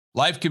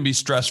Life can be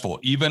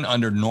stressful, even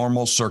under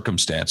normal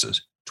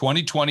circumstances.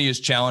 2020 has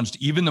challenged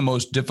even the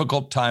most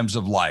difficult times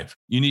of life.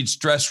 You need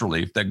stress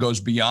relief that goes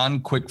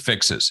beyond quick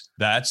fixes.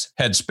 That's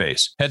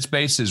Headspace.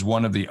 Headspace is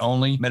one of the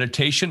only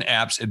meditation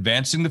apps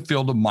advancing the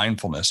field of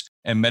mindfulness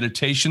and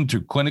meditation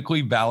through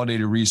clinically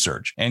validated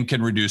research, and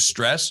can reduce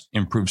stress,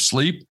 improve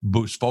sleep,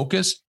 boost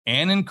focus,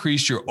 and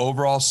increase your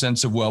overall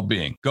sense of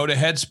well-being. Go to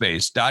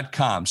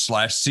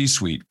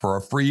headspace.com/C-suite for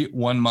a free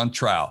 1-month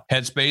trial.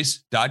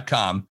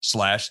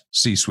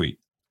 Headspace.com/C-suite.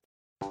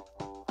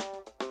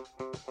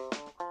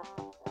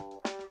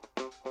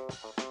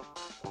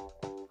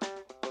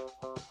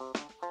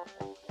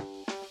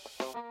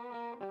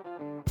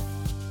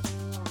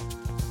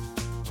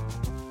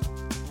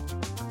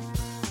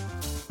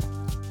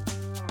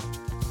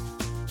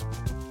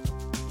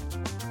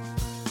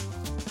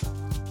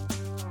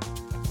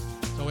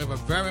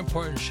 Very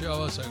important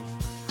show. It's an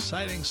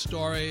exciting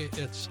story.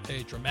 It's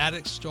a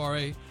dramatic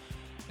story.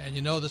 And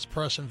you know this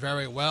person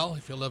very well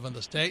if you live in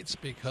the States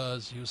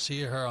because you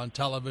see her on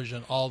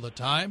television all the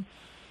time.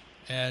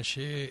 And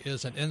she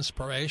is an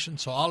inspiration.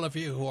 So all of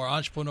you who are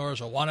entrepreneurs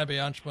or want to be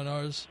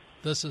entrepreneurs,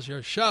 this is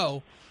your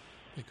show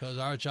because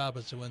our job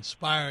is to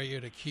inspire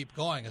you to keep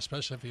going,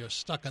 especially if you're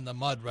stuck in the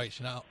mud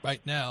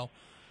right now,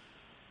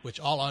 which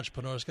all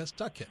entrepreneurs get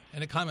stuck in.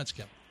 Any comments,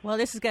 Kim? Well,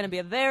 this is going to be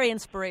a very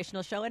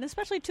inspirational show, and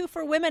especially, too,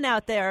 for women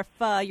out there.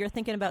 If you're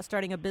thinking about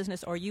starting a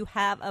business or you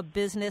have a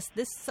business,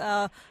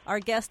 our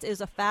guest is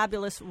a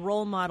fabulous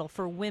role model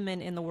for women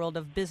in the world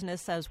of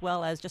business as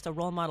well as just a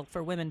role model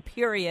for women,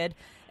 period.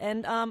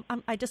 And I'm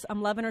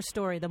loving her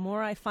story. The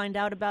more I find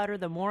out about her,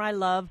 the more I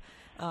love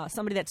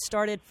somebody that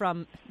started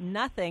from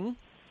nothing,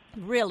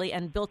 really,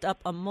 and built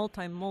up a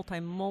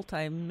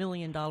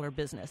multi-million-dollar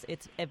business.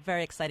 It's a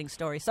very exciting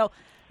story. So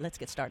let's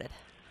get started.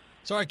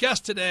 So our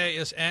guest today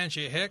is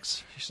Angie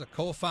Hicks. She's the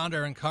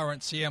co-founder and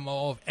current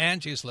CMO of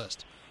Angie's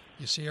List.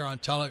 You see her on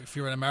if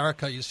you're in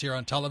America, you see her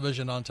on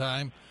television on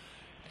time.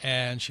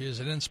 And she is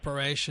an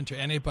inspiration to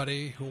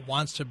anybody who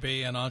wants to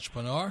be an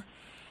entrepreneur.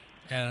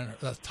 And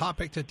the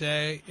topic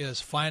today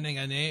is finding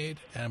a need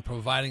and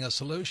providing a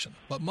solution.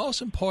 But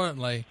most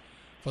importantly,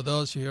 for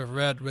those of you who have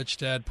read Rich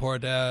Dad, Poor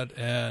Dad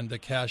and the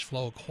Cash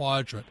Flow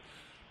Quadrant,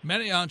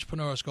 many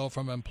entrepreneurs go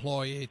from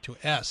employee to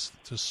S,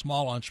 to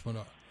small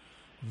entrepreneur.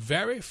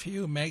 Very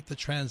few make the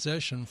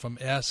transition from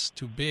S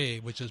to B,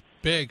 which is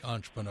big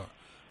entrepreneur,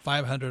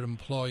 500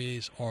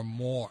 employees or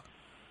more.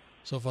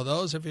 So for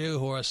those of you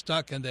who are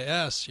stuck in the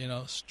S,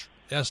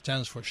 S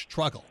stands for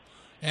struggle.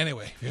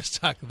 Anyway, if you're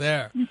stuck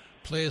there,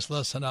 please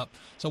listen up.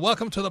 So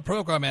welcome to the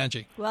program,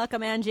 Angie.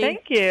 Welcome, Angie.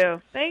 Thank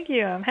you.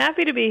 I'm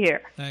happy to be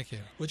here. Thank you.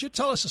 Would you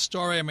tell us a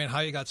story,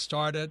 how you got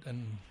started?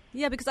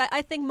 Yeah, because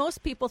I think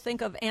most people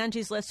think of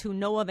Angie's List who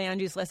know of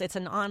Angie's List. It's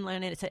an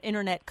online, it's an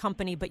internet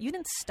company, but you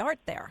didn't start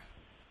there.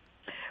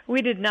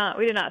 We did not.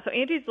 So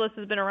Angie's List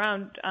has been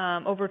around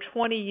over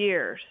 20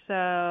 years.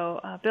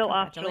 So Bill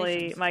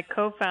Osterley, my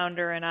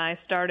co-founder, and I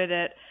started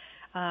it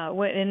in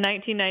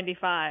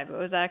 1995. It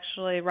was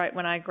actually right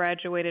when I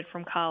graduated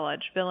from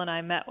college. Bill and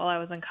I met while I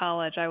was in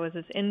college. I was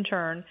his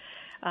intern,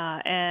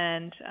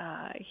 and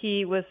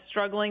he was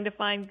struggling to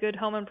find good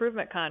home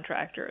improvement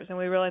contractors. And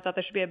we really thought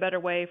there should be a better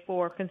way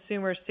for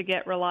consumers to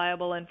get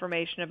reliable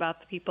information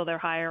about the people they're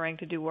hiring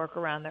to do work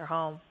around their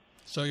home.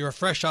 So you're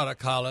fresh out of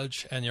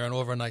college, and you're an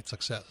overnight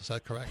success. Is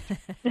that correct?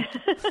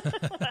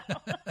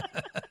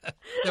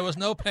 There was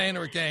no pain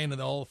or gain in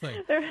the whole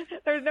thing.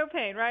 There's no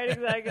pain, right?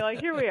 Exactly.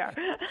 Like, here we are.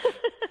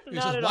 You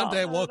just one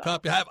day woke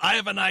up, I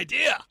have an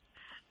idea.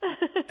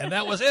 And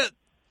that was it.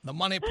 The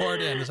money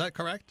poured in. Is that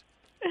correct?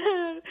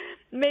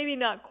 Maybe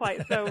not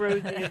quite so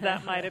rosy as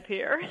that might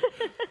appear.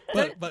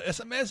 But it's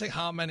amazing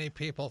how many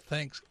people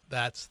think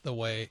that's the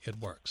way it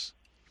works.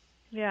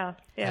 Yeah.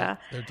 They're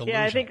delusional.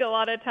 Yeah, I think a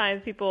lot of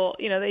times people,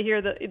 they hear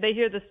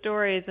the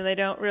stories and they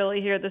don't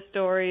really hear the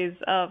stories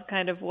of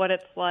kind of what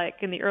it's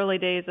like in the early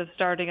days of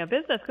starting a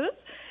business, because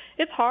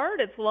it's hard,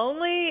 it's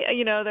lonely.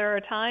 There are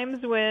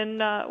times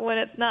when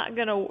it's not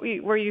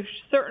where you're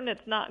certain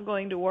it's not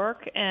going to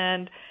work.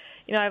 And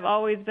I've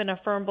always been a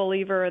firm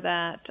believer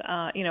that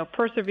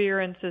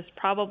perseverance is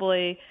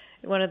probably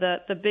one of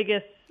the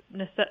biggest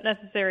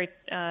necessary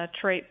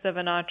traits of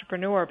an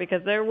entrepreneur,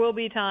 because there will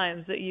be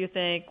times that you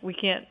think, we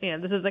can't,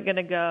 this isn't going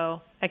to go,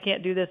 I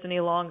can't do this any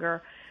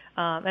longer.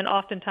 And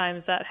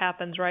oftentimes that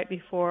happens right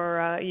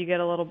before you get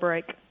a little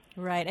break.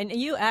 Right. And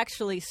you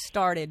actually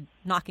started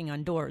knocking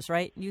on doors,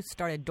 right? You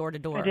started door to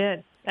door.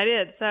 I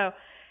did. So, I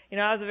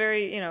was a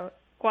very,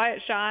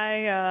 quiet,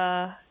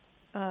 shy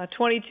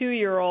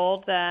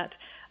 22-year-old that,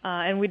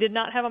 and we did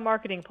not have a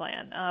marketing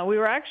plan. We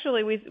were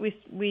actually,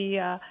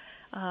 we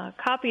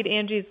copied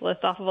Angie's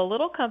List off of a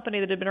little company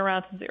that had been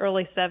around since the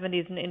early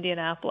 70s in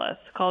Indianapolis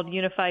called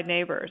Unified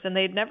Neighbors, and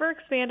they'd never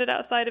expanded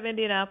outside of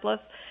Indianapolis.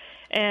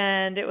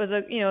 And it was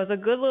a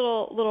good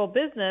little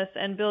business,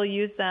 and Bill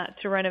used that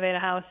to renovate a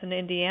house in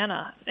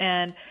Indiana.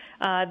 And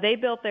they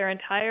built their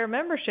entire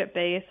membership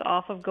base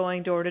off of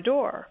going door to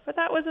door. But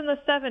that was in the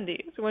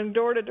 70s, when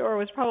door to door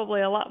was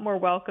probably a lot more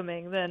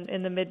welcoming than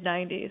in the mid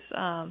 90s.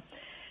 Did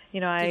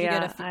you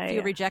get a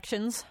few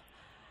rejections?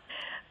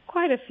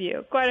 Quite a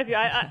few.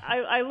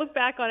 I look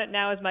back on it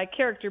now as my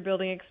character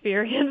building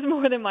experience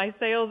more than my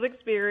sales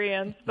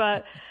experience,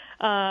 but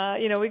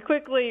we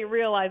quickly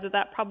realized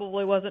that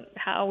probably wasn't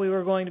how we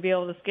were going to be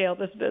able to scale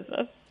this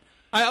business.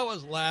 I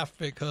always laugh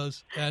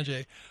because,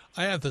 Angie,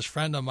 I have this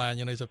friend of mine,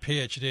 he's a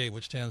PhD,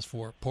 which stands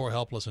for Poor,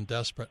 Helpless, and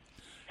Desperate.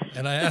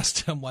 And I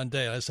asked him one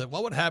day, I said,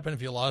 what would happen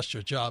if you lost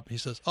your job? He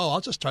says,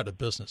 I'll just start a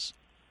business.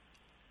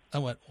 I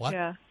went, what?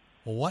 Yeah.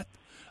 What?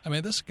 I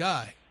mean, this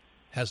guy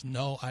has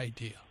no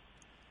idea.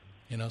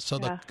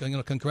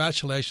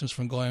 Congratulations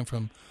from going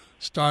from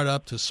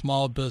startup to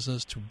small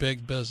business to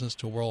big business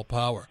to world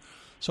power.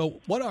 So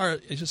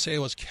as you say, it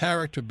was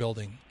character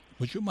building.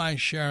 Would you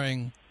mind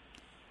sharing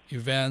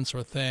events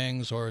or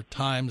things or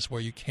times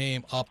where you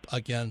came up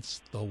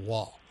against the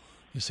wall?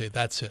 You say,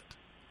 that's it.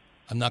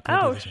 I'm not going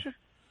to do this. Sure.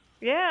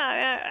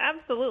 Yeah,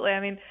 absolutely. I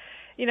mean,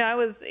 I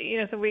was, so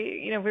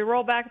if we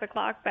roll back the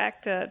clock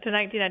back to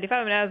 1995,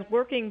 I mean, I was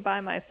working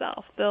by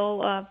myself.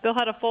 Bill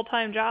had a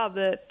full-time job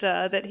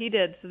that he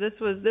did. So this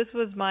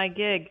was my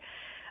gig.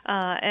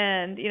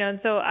 And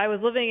so I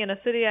was living in a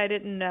city I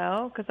didn't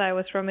know because I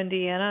was from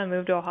Indiana and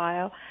moved to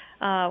Ohio,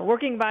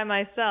 working by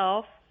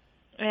myself.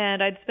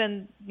 And I'd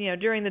spend,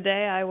 during the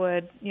day I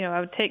would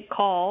take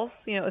calls.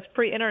 It was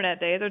pre-internet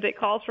days. I would take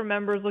calls from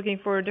members looking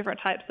for different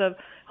types of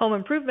home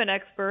improvement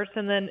experts.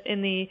 And then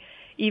in the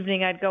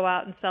evening I'd go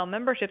out and sell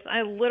memberships.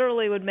 I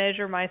literally would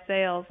measure my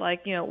sales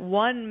like,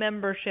 one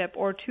membership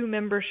or two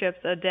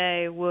memberships a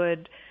day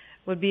would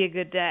be a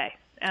good day.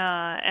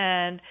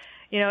 And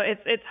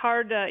it's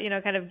hard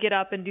to, kind of get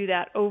up and do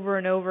that over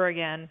and over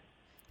again.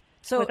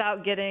 So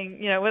without getting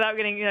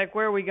like,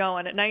 where are we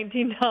going at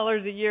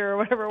 $19 a year or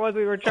whatever it was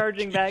we were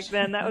charging back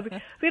then? That was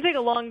going to take a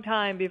long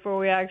time before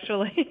we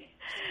actually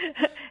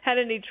had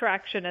any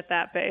traction at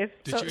that pace.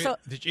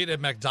 Did you eat at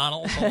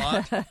McDonald's a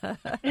lot?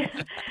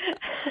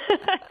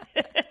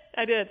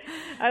 I did.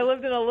 I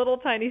lived in a little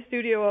tiny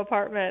studio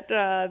apartment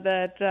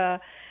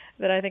that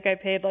I think I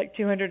paid like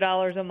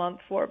 $200 a month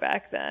for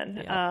back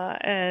then. Yeah.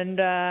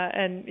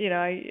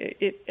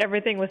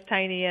 Everything was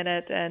tiny in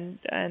it, and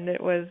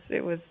it was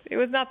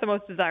not the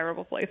most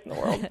desirable place in the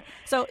world.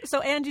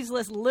 So Angie's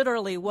List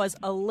literally was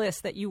a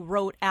list that you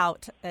wrote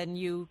out, and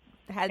you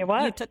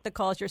took the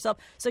calls yourself.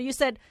 So you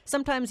said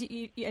sometimes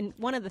and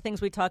one of the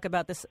things we talk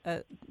about this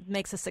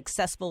makes a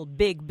successful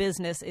big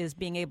business is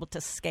being able to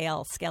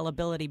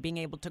scalability, being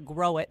able to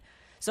grow it.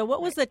 So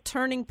what was the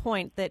turning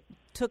point that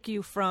took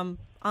you from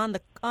on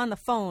the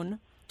phone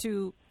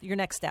to your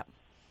next step?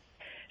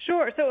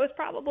 Sure. So it was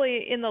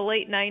probably in the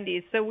late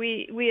 90s. So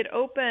we had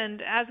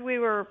opened, as we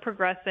were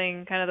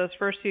progressing kind of those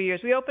first few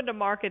years, we opened a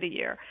market a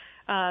year.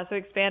 So we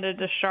expanded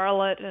to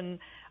Charlotte and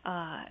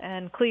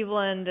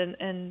Cleveland,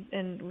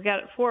 and we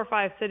got 4 or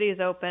 5 cities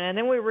open. And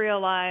then we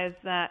realized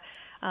that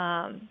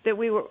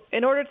we were,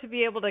 in order to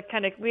be able to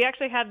we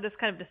actually had this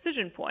kind of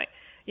decision point.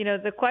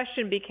 The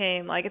question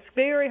became like, it's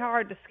very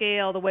hard to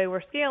scale the way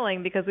we're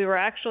scaling because we were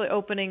actually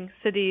opening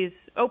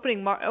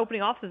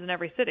offices in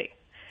every city.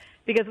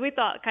 Because we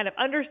thought kind of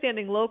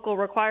understanding local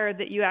required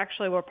that you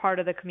actually were part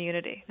of the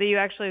community, that you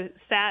actually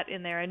sat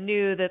in there and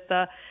knew that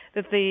the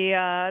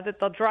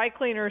dry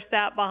cleaner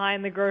sat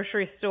behind the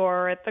grocery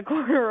store at the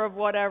corner of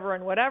whatever,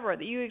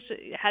 that you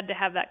actually had to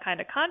have that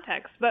kind of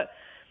context. But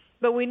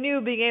we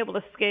knew being able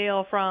to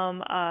scale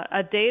from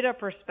a data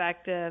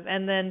perspective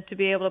and then to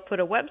be able to put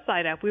a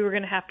website up, we were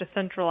going to have to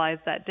centralize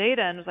that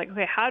data. And it was like,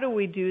 okay, how do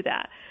we do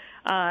that?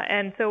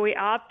 And so we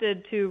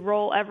opted to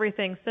roll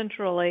everything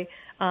centrally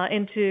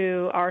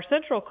into our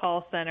central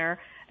call center.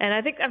 And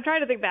I'm trying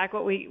to think back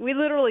what we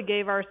literally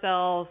gave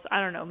ourselves,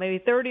 I don't know, maybe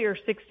 30 or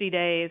 60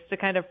 days to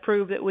kind of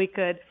prove that we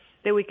could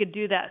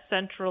do that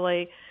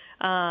centrally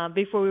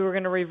before we were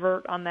going to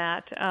revert on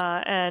that.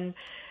 And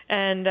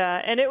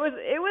it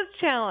was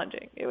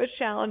challenging. It was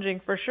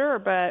challenging for sure,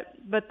 but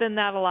then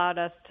that allowed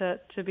us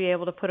to be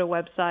able to put a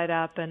website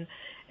up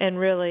and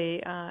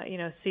really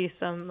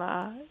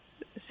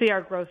see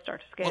our growth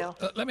start to scale.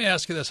 Well, let me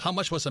ask you this: how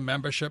much was the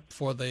membership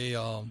for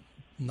the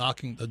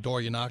the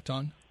door you knocked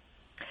on?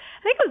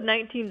 I think it was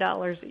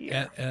 $19 a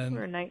year. And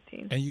we were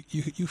 19. And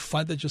you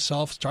funded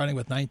yourself starting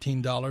with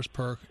 $19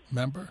 per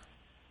member?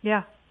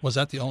 Yeah. Was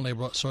that the only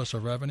source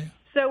of revenue?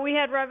 So we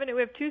had revenue.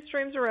 We have 2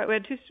 streams of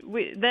revenue.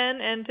 We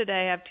then and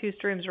today have 2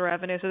 streams of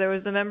revenue. So there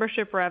was the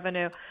membership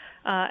revenue,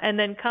 and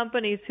then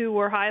companies who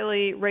were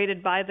highly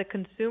rated by the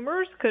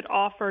consumers could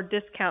offer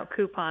discount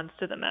coupons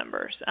to the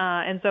members.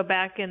 And so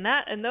back in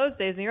those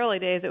days, in the early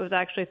days, it was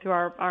actually through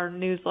our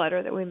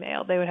newsletter that we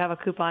mailed. They would have a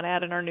coupon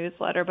ad in our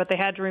newsletter, but they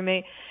had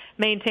to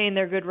maintain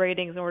their good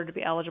ratings in order to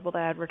be eligible to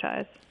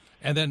advertise.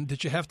 And then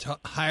did you have to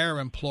hire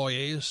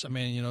employees? I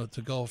mean,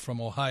 to go from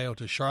Ohio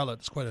to Charlotte,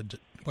 it's quite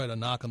a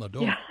knock on the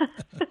door. Yeah.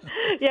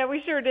 Yeah,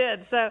 we sure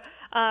did. So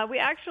we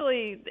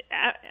actually,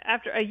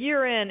 after a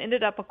year in,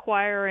 ended up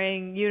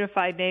acquiring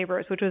Unified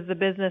Neighbors, which was the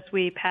business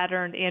we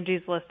patterned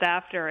Angie's List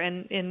after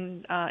in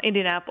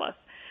Indianapolis.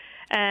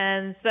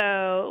 And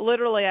so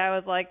literally I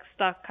was like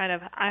stuck kind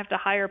of, I have to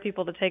hire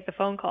people to take the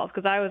phone calls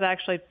because I was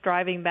actually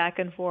driving back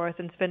and forth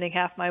and spending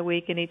half my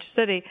week in each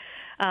city.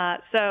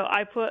 So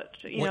I put,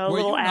 a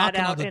little ad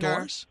out in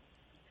doors?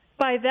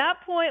 By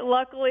that point,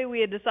 luckily,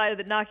 we had decided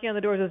that knocking on the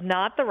doors was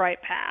not the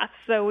right path.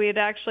 So we had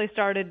actually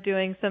started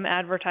doing some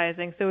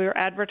advertising. So we were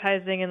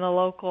advertising in the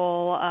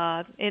local,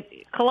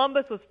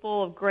 Columbus was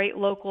full of great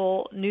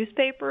local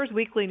newspapers,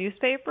 weekly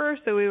newspapers.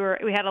 So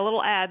we had a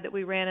little ad that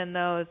we ran in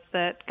those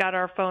that got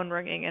our phone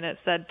ringing, and it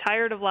said,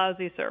 "Tired of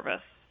lousy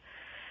service."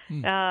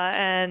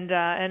 And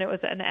it was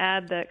an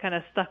ad that kind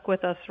of stuck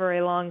with us for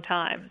a long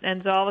time.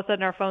 And so all of a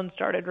sudden our phones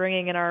started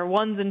ringing, and our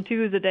 1s and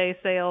 2s a day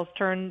sales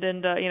turned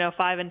into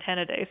 5 and 10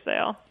 a day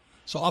sale.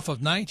 So off of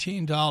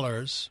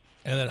 $19,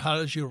 and then how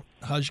did you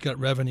get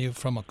revenue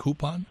from a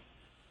coupon?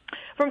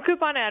 From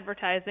coupon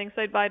advertising.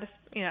 So I'd buy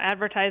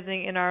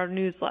advertising in our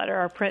newsletter,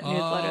 our print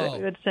newsletter that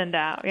we would send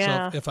out.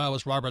 Yeah. So if I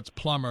was Robert's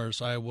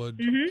Plumbers, I would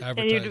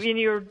advertise. And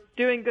you were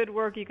doing good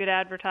work, you could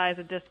advertise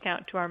a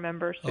discount to our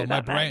members through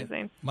that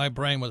magazine. My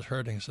brain was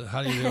hurting. So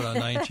how do you do it on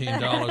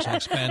 $19 and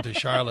expand to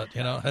Charlotte?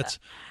 That's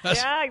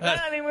yeah,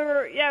 exactly. We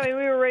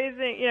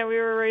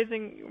were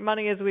raising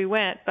money as we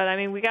went, but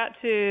we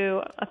got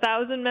to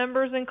 1,000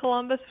 members in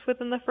Columbus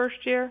within the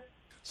first year.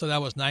 So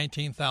that was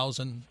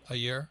 $19,000 a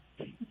year.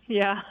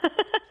 Yeah.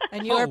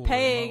 And you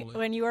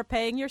were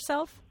paying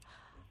yourself?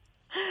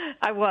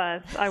 I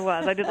was.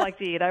 I did like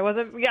to eat. I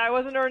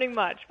wasn't earning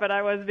much, but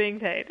I was being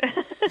paid.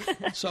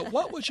 So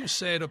what would you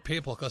say to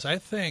people? Because I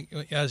think,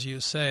 as you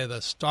say,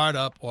 the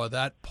startup or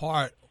that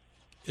part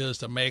is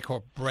the make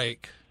or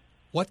break.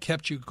 What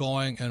kept you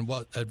going, and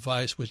what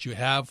advice would you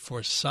have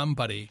for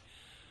somebody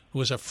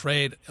who is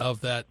afraid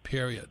of that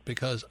period?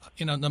 Because,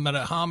 no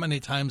matter how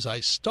many times I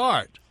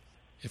start,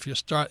 if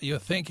you're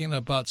thinking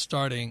about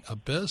starting a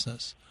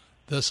business,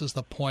 this is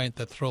the point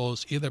that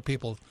throws either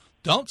people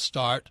don't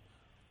start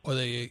or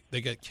they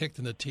get kicked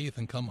in the teeth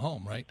and come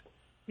home, right?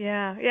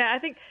 Yeah. I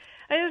think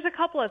there's a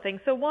couple of things.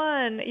 So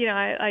one,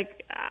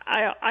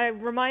 I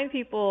remind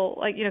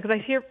people, because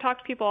I talk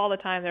to people all the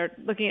time. They're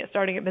looking at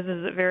starting a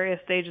business at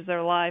various stages of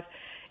their life.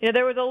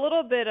 There was a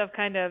little bit of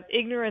kind of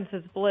ignorance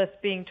is bliss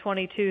being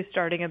 22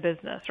 starting a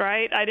business,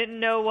 right? I didn't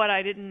know what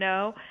I didn't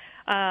know,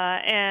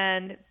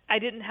 and I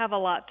didn't have a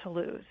lot to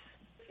lose.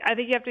 I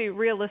think you have to be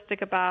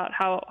realistic about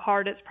how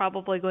hard it's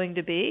probably going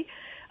to be,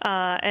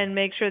 and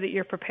make sure that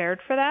you're prepared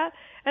for that.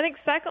 I think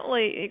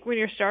secondly, when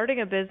you're starting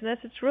a business,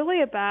 it's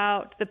really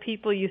about the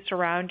people you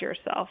surround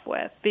yourself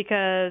with,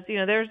 because,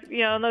 there's,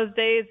 in those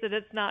days that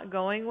it's not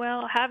going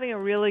well, having a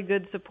really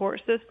good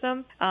support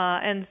system,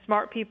 and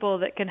smart people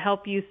that can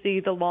help you see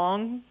the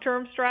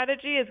long-term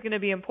strategy is going to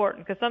be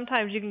important, because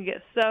sometimes you can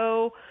get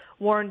so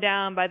worn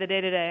down by the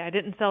day-to-day. I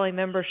didn't sell a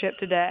membership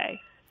today.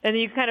 And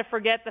you kind of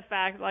forget the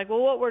fact,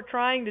 what we're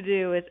trying to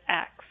do is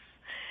X.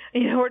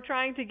 We're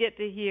trying to get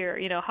to here.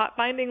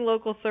 Finding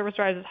local service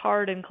providers is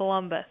hard in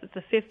Columbus. It's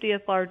the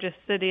 50th largest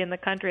city in the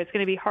country. It's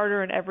going to be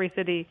harder in every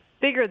city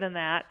bigger than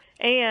that.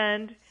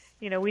 And,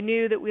 we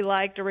knew that we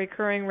liked a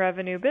recurring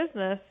revenue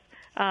business,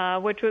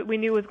 which we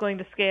knew was going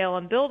to scale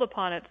and build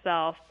upon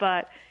itself,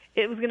 but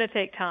it was going to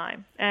take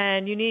time.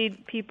 And you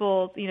need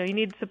people, you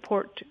need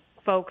support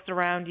folks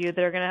around you that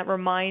are going to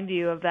remind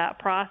you of that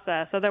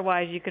process.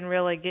 Otherwise, you can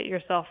really get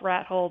yourself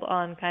rat-holed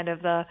on kind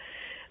of the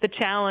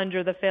challenge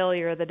or the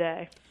failure of the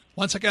day.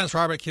 Once again, it's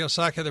Robert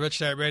Kiyosaki of the Rich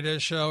Dad Radio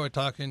Show. We're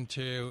talking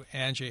to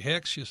Angie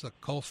Hicks. She's the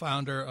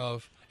co-founder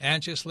of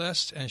Angie's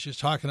List, and she's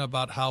talking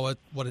about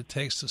what it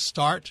takes to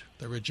start,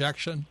 the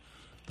rejection,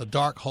 the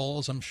dark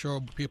holes I'm sure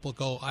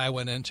people I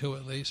went into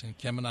at least, and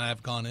Kim and I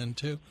have gone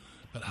into,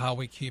 but how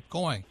we keep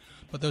going.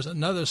 But there's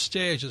another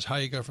stage is how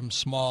you go from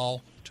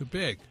small to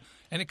big.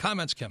 Any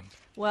comments, Kim?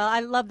 Well,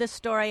 I love this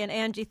story, and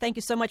Angie, thank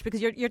you so much, because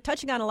you're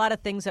touching on a lot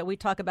of things that we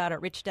talk about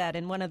at Rich Dad,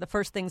 and one of the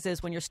first things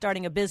is when you're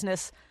starting a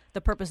business,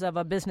 the purpose of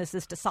a business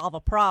is to solve a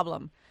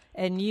problem,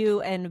 and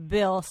you and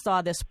Bill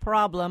saw this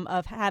problem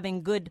of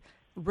having good,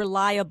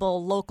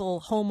 reliable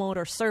local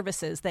homeowner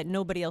services that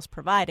nobody else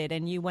provided,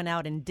 and you went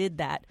out and did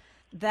that.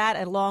 That,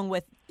 along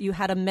with you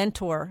had a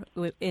mentor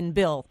in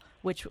Bill,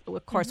 which,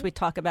 of course, we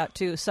talk about,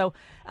 too. So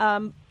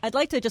I'd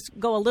like to just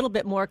go a little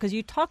bit more, because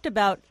you talked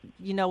about,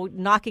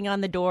 knocking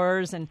on the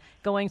doors and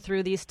going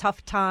through these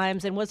tough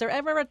times. And was there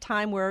ever a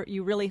time where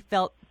you really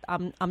felt,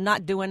 I'm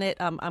not doing it,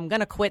 I'm going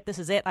to quit, this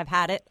is it, I've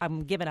had it,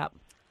 I'm giving up?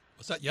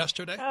 Was that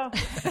yesterday? Oh.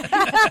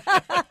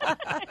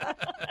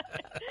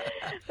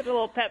 That's a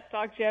little pep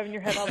talk you have in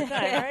your head all the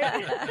time,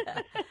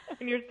 right?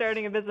 When you're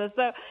starting a business.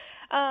 So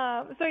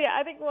yeah,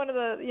 I think one of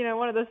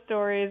the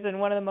stories and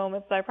one of the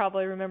moments I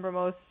probably remember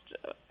most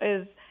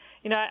is,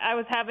 I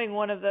was having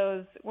one of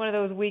those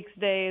weeks,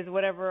 days,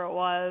 whatever it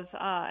was,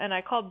 and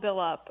I called Bill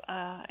up,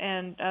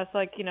 and I was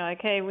like,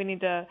 hey, we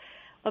need to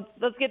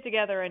let's get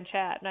together and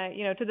chat. And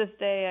I, to this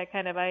day,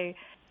 I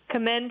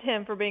commend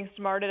him for being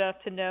smart enough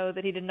to know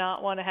that he did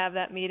not want to have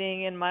that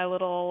meeting in my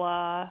little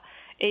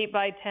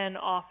 8x10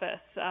 office.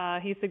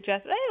 He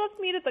suggested, hey,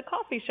 let's meet at the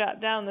coffee shop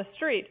down the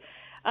street.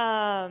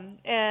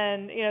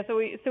 And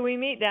so we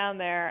meet down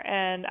there,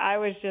 and I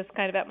was just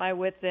kind of at my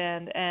wit's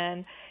end,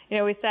 and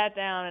we sat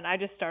down, and I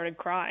just started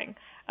crying.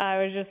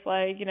 I was just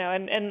like,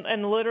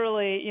 and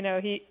literally,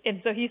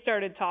 so he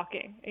started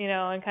talking,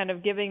 and kind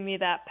of giving me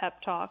that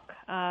pep talk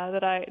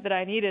that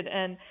I needed.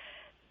 And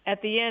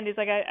at the end, he's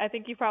like, I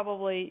think you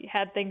probably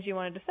had things you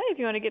wanted to say. If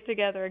you want to get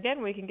together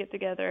again, we can get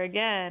together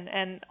again.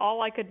 And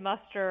all I could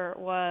muster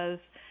was,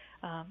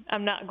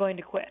 I'm not going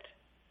to quit.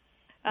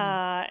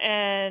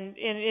 And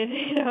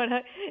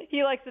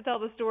he likes to tell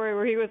the story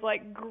where he was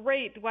like,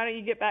 great, why don't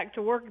you get back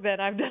to work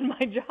then? I've done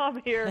my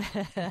job here.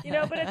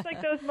 But it's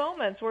like those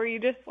moments where you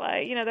just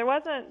like, there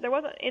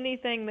wasn't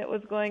anything that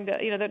was going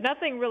to, that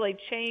nothing really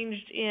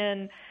changed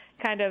in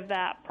kind of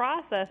that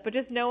process, but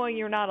just knowing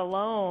you're not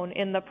alone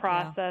in the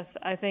process,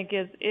 I think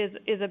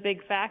is a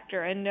big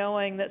factor, and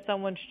knowing that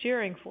someone's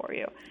cheering for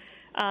you.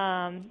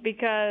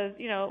 Because,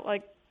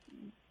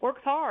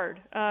 work's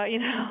hard,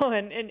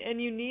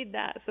 and you need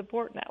that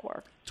support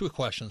network. Two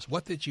questions.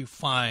 What did you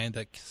find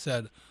that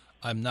said,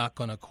 I'm not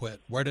going to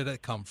quit? Where did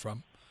it come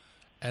from?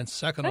 And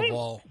second of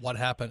all, what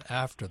happened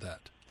after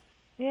that?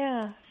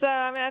 Yeah. So,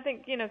 I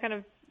think, kind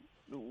of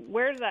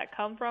where does that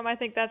come from? I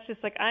think that's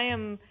just like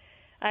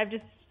I've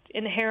just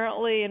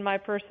inherently in my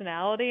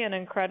personality an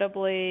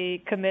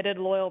incredibly committed,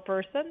 loyal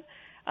person.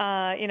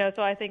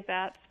 So I think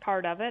that's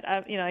part of it.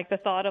 Like the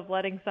thought of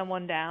letting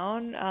someone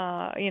down,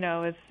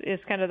 is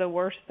kind of the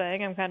worst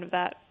thing. I'm kind of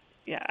that's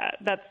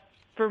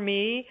for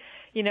me,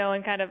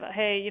 and kind of,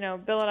 hey,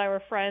 Bill and I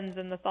were friends,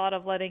 and the thought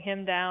of letting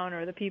him down,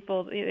 or the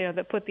people,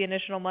 that put the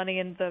initial money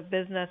into the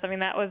business,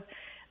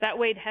 that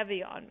weighed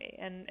heavy on me,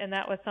 and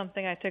that was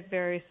something I took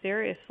very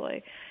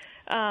seriously.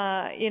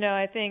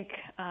 I think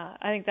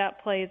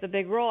that plays a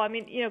big role.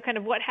 Kind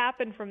of what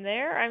happened from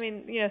there.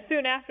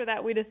 Soon after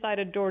that, we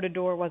decided door to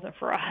door wasn't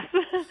for us,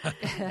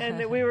 and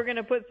that we were going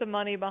to put some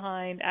money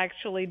behind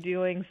actually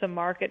doing some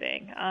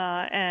marketing.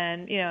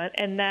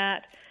 And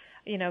that,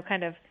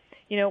 kind of,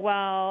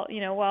 while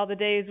the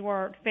days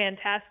weren't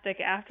fantastic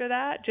after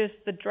that, just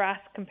the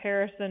drastic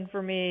comparison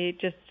for me,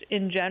 just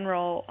in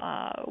general,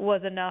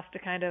 was enough to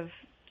kind of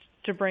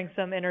to bring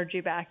some energy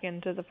back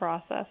into the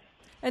process.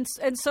 And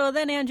so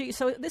then, Angie,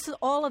 so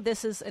all of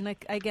this is, and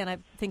again, I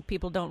think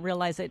people don't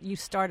realize that you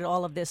started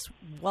all of this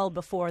well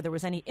before there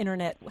was any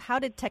internet. How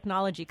did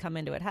technology come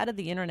into it? How did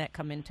the internet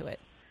come into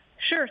it?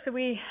 Sure. So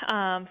we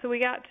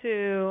got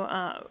to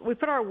we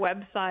put our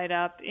website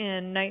up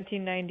in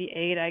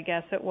 1998, I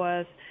guess it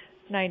was.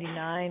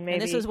 99 maybe.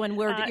 And this is when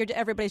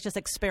everybody's just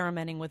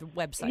experimenting with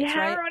websites, yeah,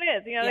 right? Everyone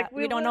is.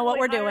 We don't know what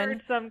we're doing.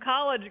 Hired some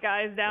college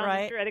guys down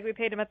the street. I think we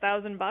paid them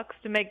 $1,000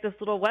 to make this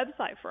little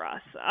website for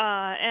us.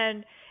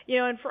 And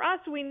for us,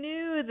 we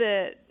knew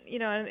that,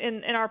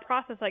 in our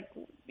process,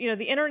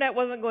 the internet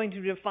wasn't going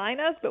to define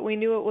us, but we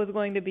knew it was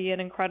going to be an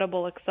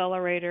incredible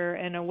accelerator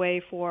and a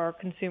way for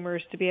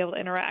consumers to be able to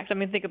interact.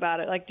 Think about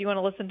it. Do you want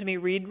to listen to me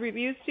read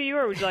reviews to you,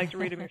 or would you like to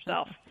read them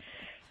yourself?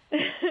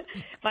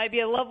 Might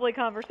be a lovely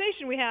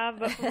conversation we have,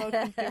 but for most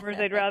consumers,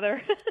 they'd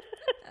rather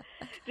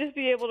just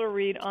be able to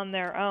read on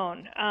their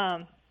own.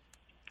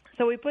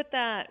 So we put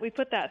that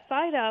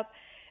site up,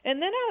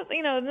 and then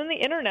then the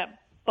internet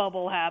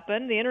bubble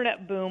happened. The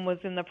internet boom was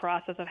in the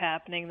process of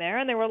happening there,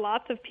 and there were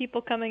lots of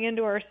people coming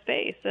into our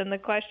space, and the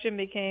question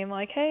became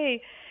like,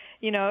 hey,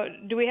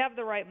 do we have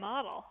the right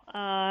model?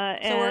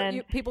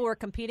 So people were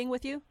competing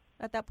with you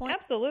at that point?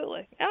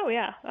 Absolutely. Oh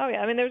yeah.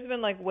 There's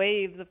been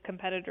waves of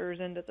competitors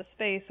into the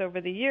space over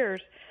the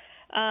years.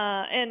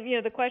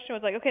 And the question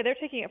was okay, they're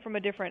taking it from a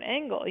different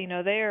angle.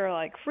 They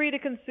are free to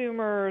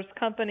consumers,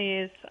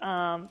 companies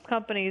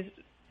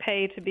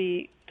pay to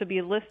be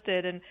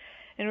listed, and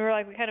we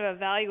were we kind of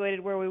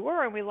evaluated where we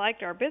were, and we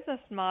liked our business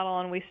model,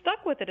 and we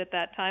stuck with it at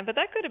that time. But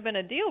that could have been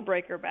a deal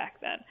breaker back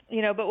then.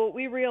 But what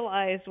we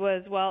realized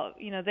was,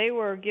 they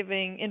were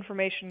giving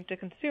information to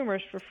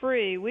consumers for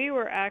free. We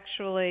were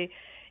actually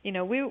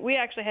we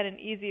actually had an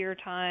easier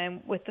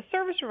time with the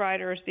service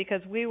providers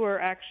because we were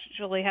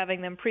actually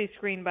having them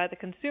pre-screened by the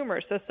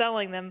consumers. So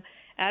selling them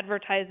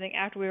advertising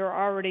after we were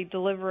already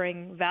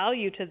delivering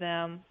value to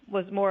them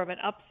was more of an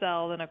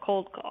upsell than a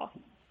cold call.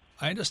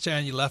 I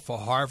understand you left for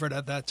Harvard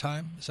at that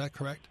time. Is that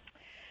correct?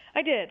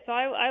 I did. So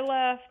I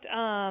left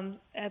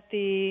at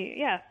the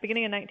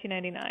beginning of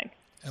 1999.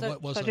 And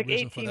what was the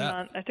reason for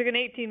that? I took an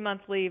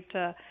 18-month leave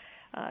to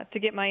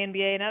get my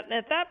MBA, and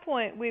at that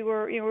point we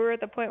were at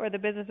the point where the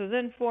business was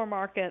in 4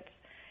 markets,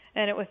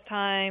 and it was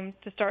time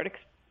to start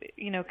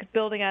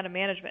building out a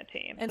management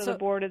team. And so the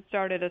board had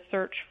started a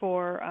search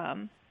for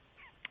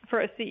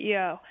a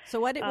CEO. So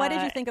why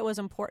did you think it was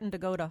important to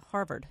go to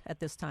Harvard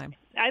at this time?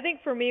 I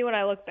think for me, when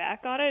I look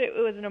back on it,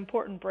 it was an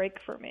important break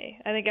for me.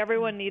 I think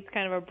everyone needs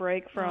kind of a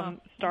break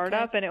from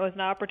startup, and it was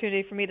an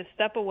opportunity for me to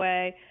step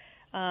away,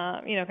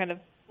 kind of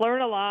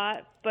learn a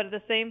lot, but at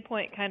the same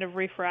point kind of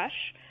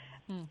refresh.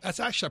 That's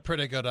actually a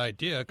pretty good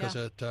idea because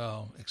it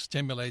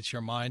stimulates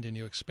your mind and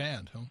you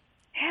expand. Huh?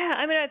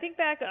 Yeah, I think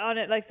back on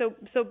it,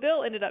 so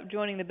Bill ended up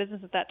joining the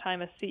business at that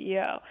time as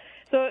CEO.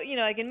 So,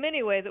 in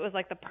many ways it was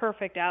the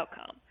perfect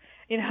outcome.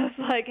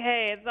 It's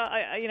hey, it's not,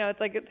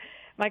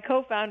 my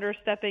co-founder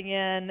stepping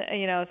in,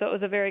 so it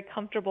was a very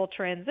comfortable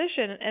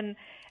transition.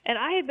 And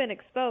I had been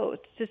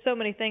exposed to so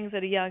many things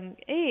at a young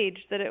age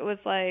that it was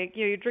like,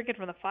 you're drinking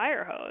from the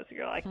fire hose.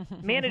 You're like,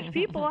 manage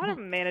people? I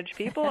don't manage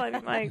people. I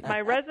mean,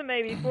 my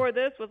resume before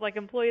this was like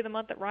employee of the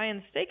month at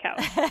Ryan's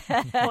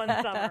Steakhouse one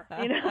summer,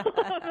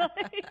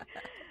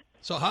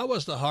 So how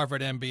was the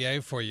Harvard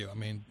MBA for you? I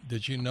mean,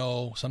 did you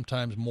know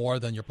sometimes more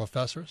than your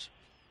professors?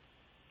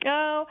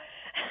 Oh,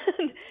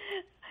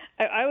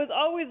 I was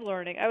always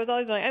learning. I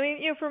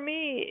mean, for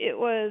me, it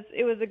was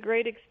a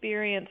great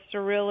experience to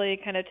really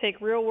kind of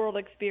take real world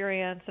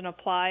experience and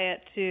apply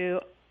it to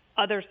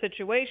other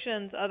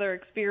situations, other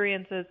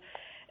experiences,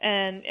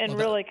 and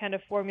really kind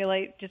of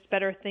formulate just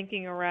better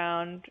thinking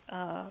around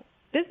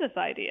business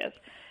ideas.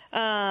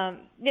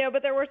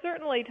 But there were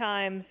certainly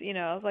times,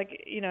 I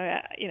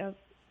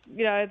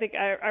think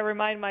I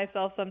remind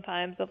myself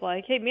sometimes of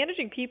like, hey,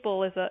 managing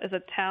people is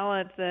a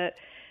talent that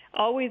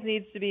always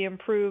needs to be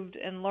improved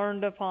and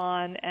learned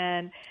upon,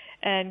 and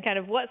kind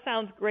of what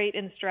sounds great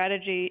in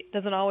strategy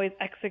doesn't always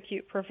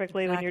execute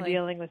perfectly when you're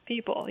dealing with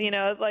people.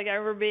 It's like I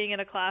remember being in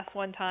a class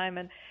one time,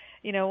 and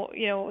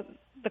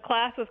the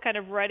class was kind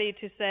of ready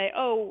to say,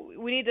 oh,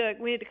 we need to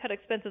cut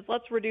expenses.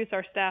 Let's reduce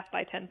our staff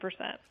by 10%.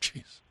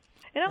 Jeez.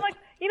 And I'm like,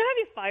 have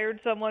you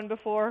fired someone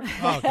before?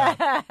 Oh,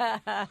 God.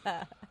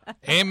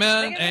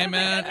 Amen,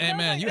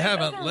 amen. You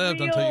haven't lived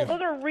until you.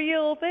 Those are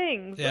real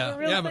things. Yeah. Those are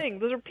real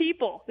things. Those are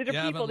people. These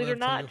are people. These are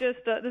not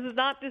just. This is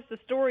not just a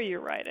story you're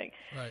writing.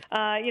 Right.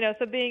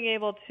 So being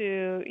able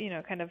to,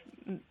 kind of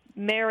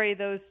marry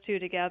those two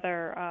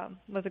together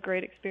was a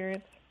great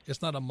experience.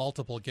 It's not a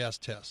multiple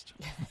guest test.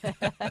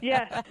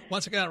 Yeah.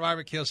 Once again,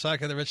 Robert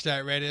Kiyosaki, the Rich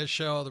Dad Radio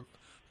Show, the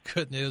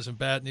good news and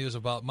bad news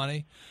about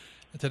money.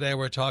 Today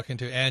we're talking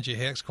to Angie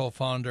Hicks,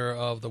 co-founder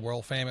of the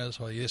world famous,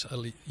 or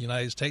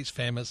United States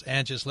famous,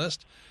 Angie's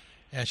List.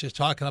 And she's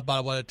talking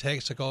about what it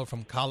takes to go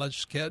from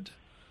college kid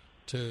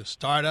to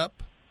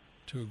startup,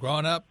 to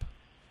grown-up,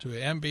 to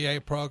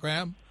MBA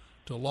program,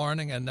 to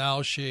learning. And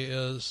now she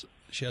has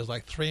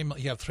like 3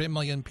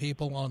 million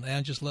people on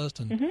Angie's List,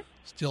 and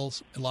still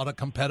a lot of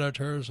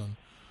competitors and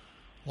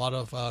a lot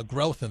of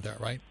growth in there,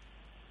 right?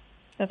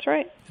 That's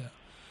right. Yeah.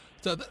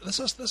 So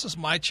this is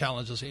my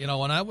challenges.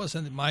 When I was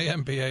in my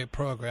MBA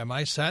program,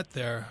 I sat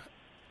there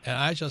and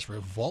I just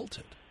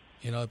revolted,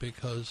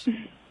 because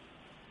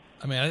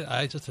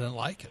I just didn't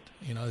like it,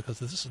 because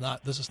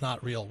this is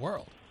not real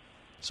world.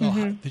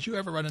 So did you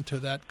ever run into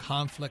that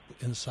conflict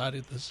inside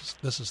it?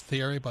 This is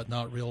theory, but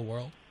not real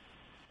world?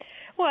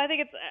 Well, I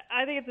think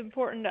it's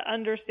important to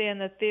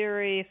understand the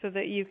theory so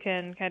that you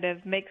can kind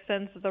of make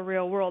sense of the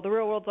real world. The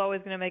real world's always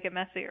going to make it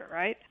messier,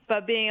 right?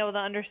 But being able to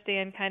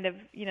understand kind of,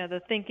 the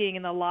thinking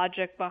and the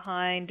logic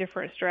behind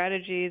different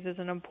strategies is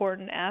an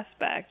important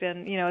aspect.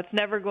 And, it's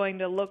never going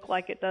to look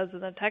like it does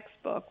in the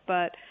textbook,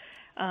 but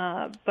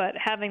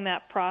having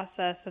that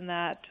process and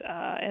that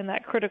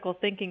critical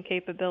thinking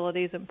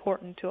capability is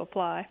important to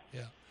apply.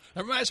 Yeah.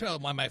 That reminds me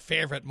of one of my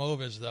favorite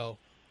movies, though.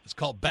 It's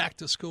called Back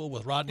to School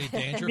with Rodney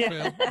Dangerfield.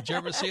 Yeah. Did you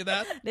ever see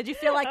that? Did you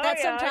feel like that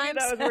sometimes? I think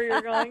that was where you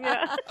were going,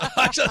 yeah.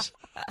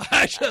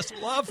 I just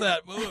love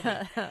that movie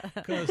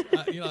because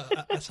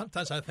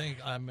sometimes I think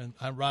I'm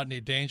Rodney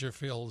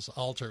Dangerfield's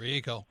alter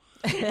ego,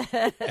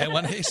 and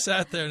when he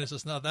sat there and he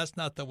says, "No, that's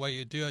not the way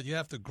you do it. You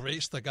have to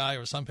grease the guy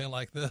or something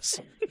like this,"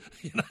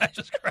 I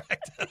just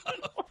cracked it up.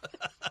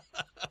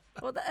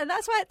 Well, and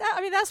that's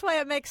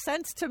why it makes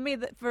sense to me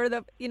that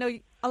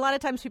a lot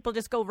of times people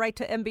just go right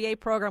to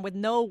MBA program with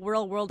no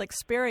real world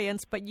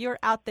experience, but you're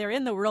out there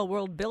in the real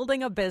world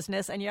building a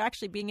business, and you're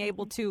actually being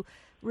able to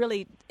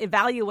really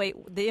evaluate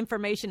the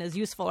information as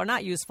useful or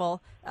not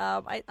useful.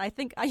 I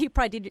think you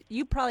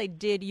probably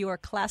did your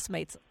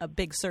classmates a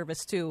big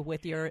service too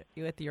with your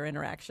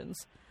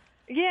interactions.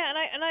 Yeah,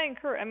 and I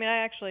encourage. I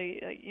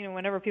actually,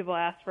 whenever people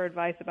ask for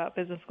advice about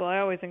business school, I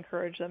always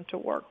encourage them to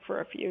work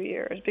for a few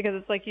years, because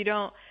it's like you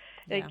don't.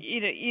 Like,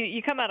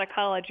 you come out of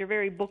college, you're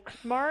very book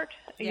smart.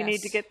 You Yes. need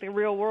to get the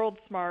real world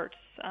smarts.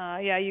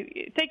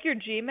 You take your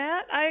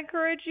GMAT. I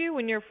encourage you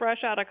when you're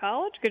fresh out of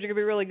college, because you're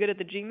gonna be really good at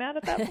the GMAT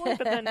at that point.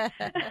 But then,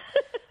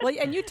 well,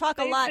 and you talk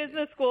a lot.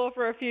 Business school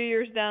for a few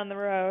years down the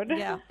road.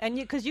 Yeah, and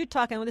because you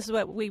talk, and this is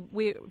what we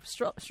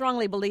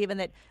strongly believe in,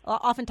 that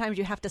oftentimes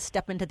you have to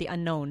step into the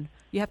unknown.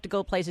 You have to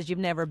go places you've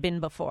never been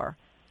before.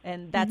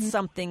 And that's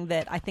something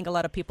that I think a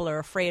lot of people are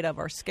afraid of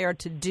or scared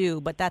to do,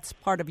 but that's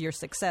part of your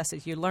success,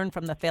 is you learn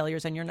from the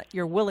failures and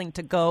you're willing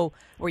to go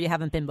where you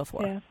haven't been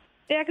before.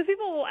 Yeah, because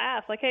people will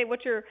ask, like, hey,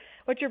 what's your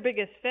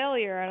biggest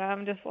failure? And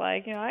I'm just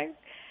like,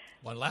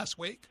 One last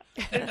week?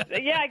 Yeah,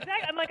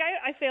 exactly. I'm like,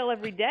 I fail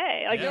every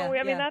day. Like,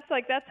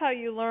 that's how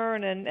you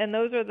learn, and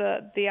those are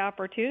the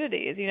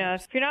opportunities.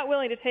 If you're not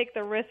willing to take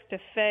the risk to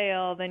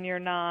fail, then you're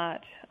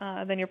not.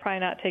 Then you're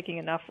probably not taking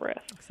enough risk.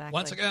 Exactly.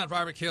 Once again,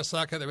 Robert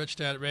Kiyosaki, the Rich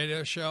Dad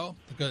Radio Show.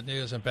 The good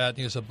news and bad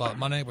news about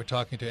money. We're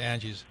talking to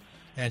Angie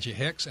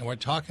Hicks, and we're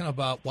talking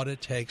about what it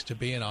takes to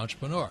be an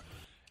entrepreneur.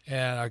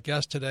 And our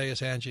guest today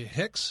is Angie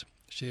Hicks.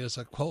 She is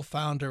a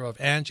co-founder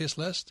of Angie's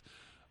List.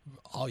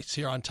 You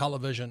see her on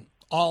television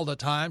all the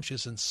time.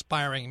 She's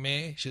inspiring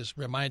me. She's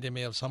reminding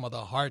me of some of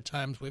the hard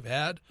times we've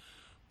had,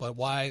 but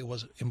why it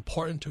was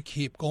important to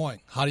keep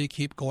going. How do you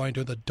keep going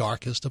through the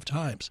darkest of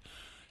times?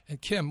 And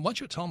Kim, why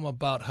don't you tell them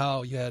about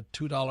how you had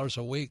 $2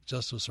 a week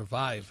just to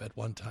survive at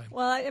one time?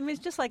 Well, I mean,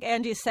 it's just like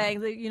Angie's saying,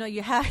 that,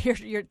 you have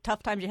your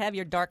tough times, you have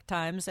your dark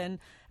times. And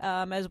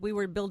as we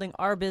were building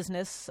our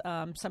business,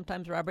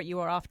 sometimes, Robert, you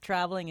were off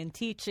traveling and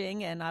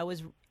teaching, and I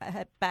was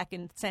back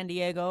in San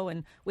Diego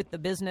and with the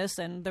business.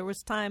 And there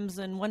was times,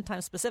 and one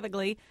time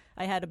specifically,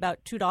 I had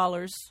about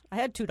 $2. I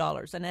had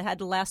 $2, and it had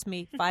to last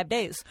me 5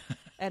 days.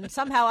 And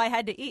somehow I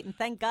had to eat, and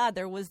thank God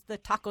there was the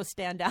taco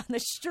stand down the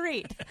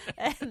street,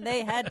 and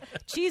they had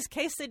cheese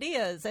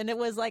quesadillas, and it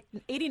was like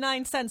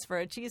 89 cents for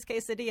a cheese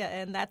quesadilla,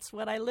 and that's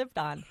what I lived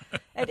on.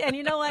 And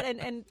you know what?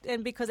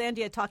 And because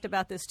Angie had talked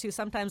about this too,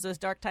 sometimes those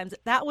dark times,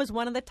 that was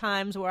one of the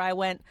times where I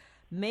went,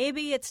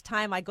 maybe it's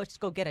time I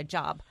just go get a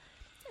job.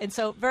 And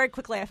so very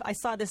quickly, I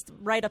saw this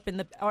write-up in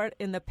the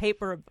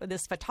paper,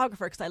 this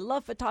photographer, because I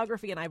love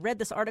photography, and I read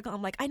this article.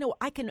 I'm like, I know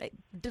I can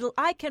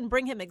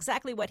bring him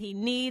exactly what he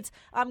needs.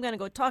 I'm going to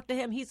go talk to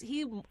him.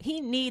 He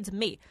needs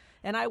me.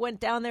 And I went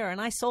down there, and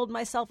I sold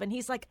myself, and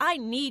he's like, I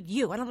need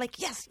you. And I'm like,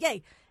 yes,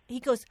 yay. He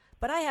goes,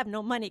 but I have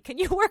no money. Can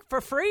you work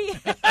for free?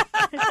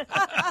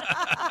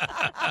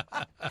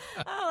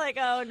 I'm like,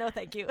 oh, no,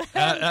 thank you.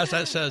 As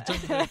I said, big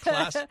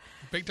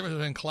difference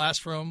between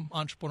classroom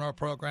entrepreneur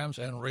programs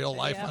and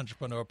real-life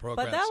entrepreneur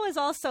programs. But that was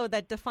also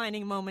that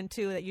defining moment,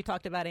 too, that you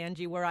talked about,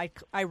 Angie, where I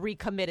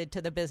recommitted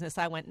to the business.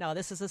 I went, no,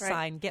 this is a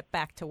sign. Get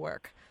back to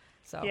work.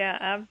 So. Yeah,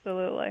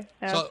 absolutely.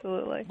 So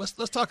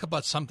let's talk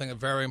about something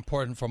very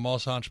important for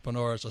most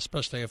entrepreneurs,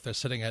 especially if they're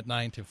sitting at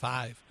 9 to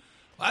 5.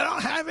 I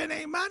don't have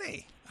any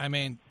money. I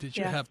mean, did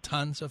you have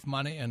tons of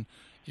money? And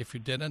if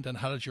you didn't, then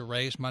how did you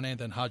raise money? And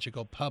then how did you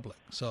go public?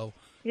 So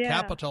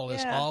capital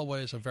is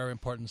always a very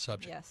important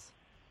subject. Yes.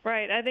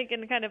 Right. I think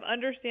in kind of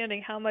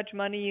understanding how much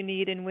money you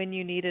need and when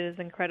you need it is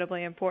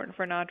incredibly important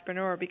for an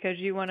entrepreneur, because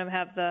you want to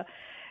have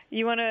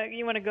you want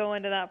to go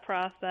into that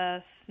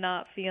process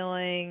not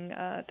feeling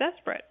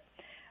desperate.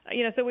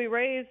 So we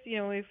raised,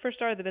 when we first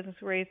started the business,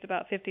 we raised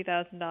about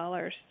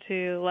 $50,000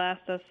 to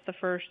last us the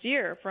first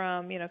year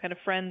from, kind of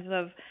friends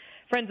of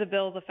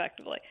Bill's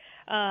effectively.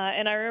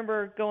 And I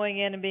remember going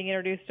in and being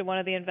introduced to one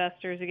of the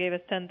investors who gave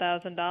us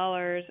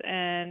 $10,000,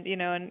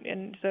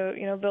 and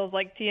so, Bill's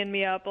like teeing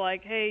me up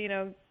like, hey,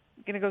 going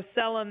to go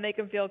sell him, make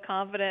him feel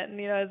confident. And,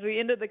 as we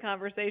ended the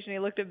conversation, he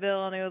looked at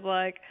Bill and he was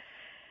like,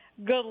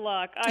 good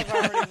luck. I've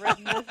already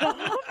written this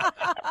off.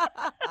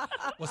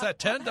 Was that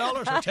 $10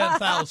 or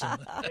 10,000?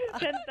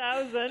 10,000.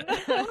 I was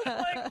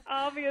like,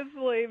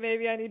 obviously,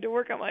 maybe I need to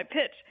work on my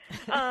pitch.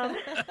 But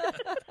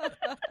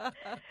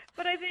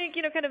I think,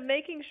 kind of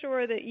making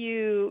sure that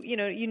you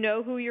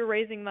know who you're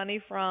raising money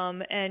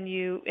from, and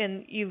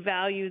you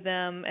value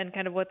them and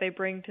kind of what they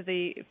bring to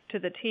the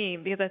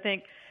team, because I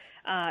think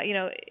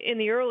in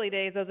the early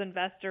days, those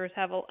investors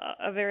have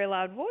a very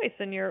loud voice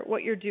in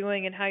what you're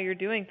doing and how you're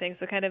doing things.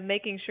 So kind of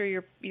making sure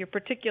you're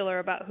particular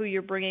about who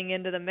you're bringing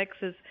into the mix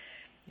is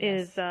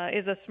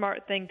a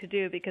smart thing to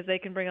do, because they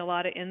can bring a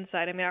lot of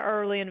insight. I mean,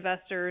 our early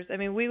investors,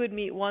 we would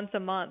meet once a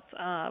month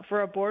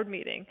for a board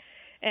meeting.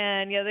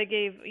 And, they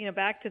gave,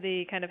 back to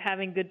the kind of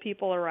having good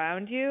people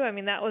around you. I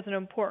mean, that was an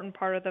important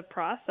part of the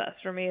process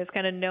for me, is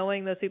kind of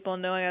knowing those people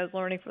and knowing I was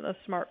learning from those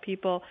smart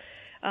people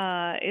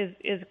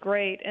is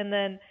great. And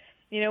then,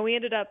 we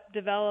ended up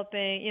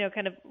developing,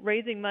 kind of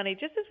raising money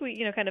just as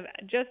we, kind of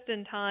just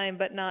in time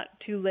but not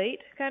too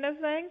late kind of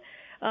thing.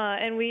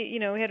 And we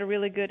had a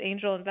really good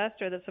angel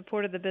investor that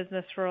supported the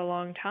business for a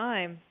long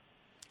time.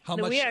 How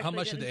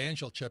much did the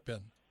angel chip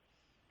in?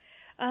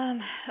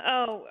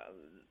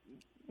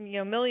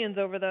 Millions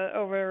over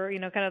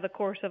kind of the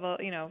course of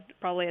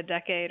probably a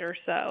decade or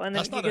so. And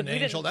that's not an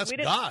angel, that's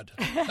God.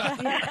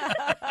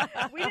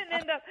 We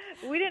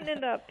didn't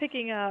end up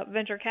picking up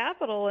venture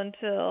capital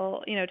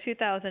until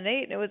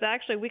 2008. And it was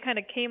actually, we kind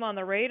of came on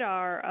the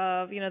radar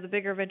of the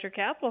bigger venture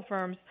capital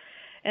firms,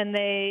 and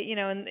they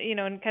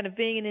and kind of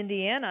being in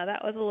Indiana,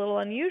 that was a little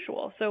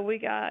unusual. So we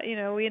got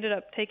we ended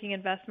up taking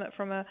investment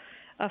from a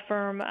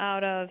firm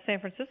out of San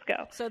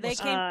Francisco. So they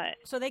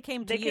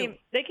came to you.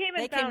 They came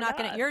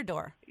knocking at your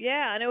door.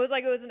 Yeah, and it was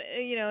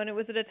and it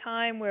was at a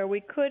time where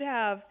we could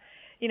have,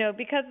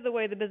 because of the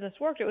way the business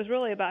worked, it was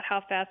really about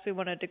how fast we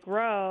wanted to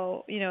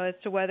grow, as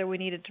to whether we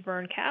needed to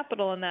burn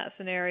capital in that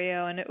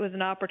scenario, and it was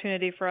an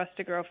opportunity for us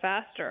to grow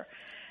faster.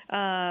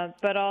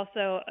 But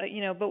also,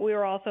 but we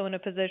were also in a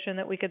position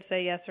that we could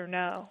say yes or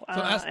no,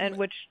 and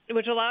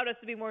which allowed us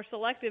to be more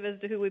selective as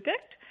to who we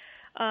picked.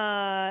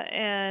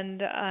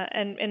 And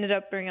ended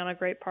up bringing on a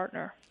great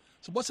partner.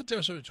 So what's the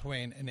difference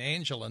between an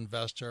angel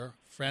investor,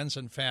 friends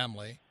and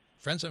family,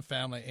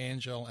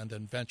 angel, and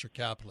then venture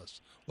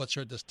capitalists? What's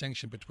your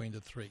distinction between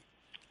the three?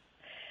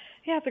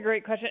 Yeah, it's a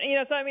great question.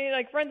 So I mean,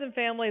 like friends and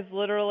family is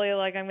literally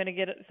like I'm going to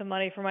get some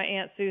money from my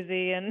Aunt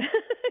Susie, and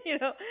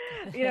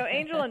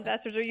angel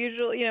investors are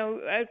usually,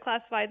 I would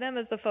classify them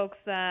as the folks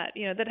that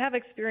that have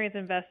experience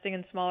investing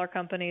in smaller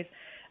companies,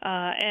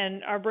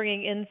 and are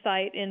bringing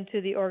insight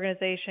into the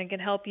organization, can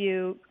help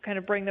you kind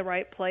of bring the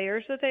right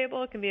players to the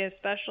table. It can be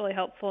especially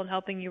helpful in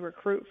helping you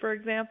recruit, for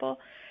example.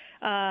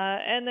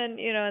 And then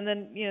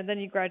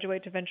you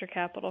graduate to venture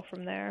capital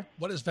from there.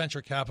 What is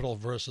venture capital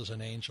versus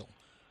an angel?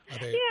 Yeah,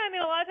 I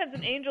mean, a lot of times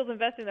an angel's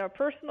investing their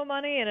personal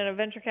money, and in a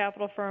venture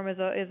capital firm is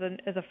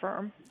a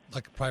firm.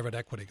 Like private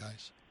equity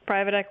guys.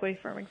 Private equity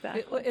firm,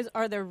 exactly.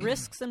 Are there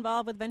risks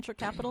involved with venture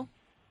capital?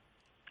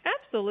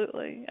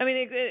 Absolutely. I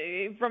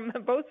mean, from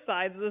both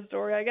sides of the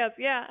story, I guess.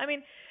 Yeah, I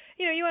mean,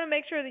 you want to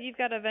make sure that you've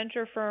got a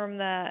venture firm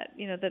that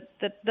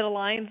that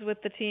aligns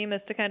with the team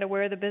as to kind of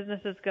where the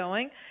business is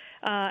going,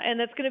 and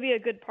that's going to be a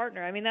good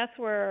partner. I mean, that's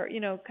where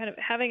kind of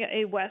having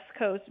a West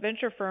Coast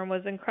venture firm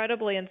was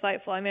incredibly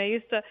insightful. I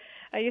mean,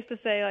 I used to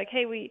say, like,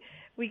 hey, we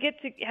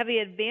get to have the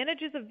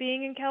advantages of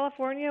being in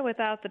California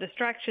without the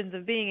distractions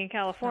of being in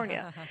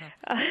California.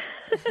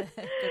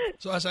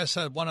 So as I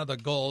said, one of the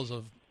goals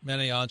of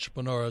many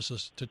entrepreneurs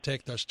is to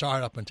take their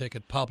startup and take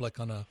it public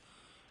on a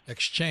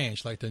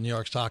exchange like the New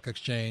York Stock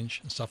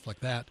Exchange and stuff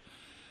like that.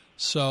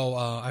 So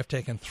I've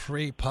taken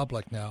 3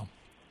 public now,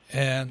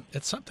 and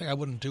it's something I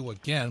wouldn't do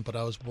again, but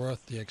I was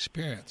worth the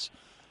experience.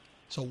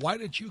 So why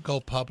did you go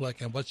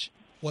public, and what's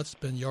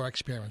been your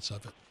experience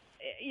of it?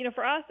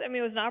 For us, I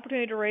mean, it was an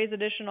opportunity to raise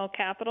additional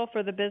capital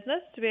for the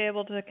business to be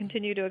able to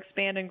continue to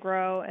expand and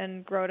grow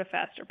at a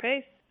faster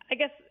pace. I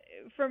guess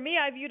for me,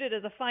 I viewed it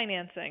as a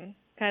financing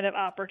kind of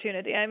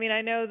opportunity. I mean,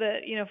 I know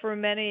that, for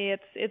many,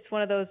 it's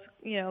one of those,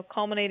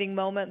 culminating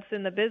moments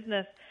in the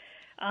business,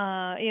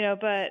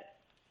 but,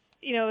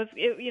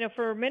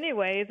 for many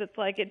ways, it's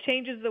like it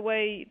changes the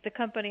way the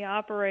company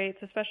operates,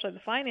 especially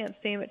the finance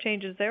team. It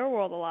changes their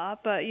world a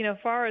lot. But, as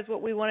far as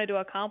what we wanted to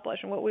accomplish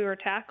and what we were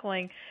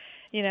tackling,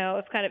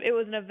 it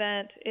was an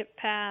event. It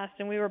passed,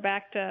 and we were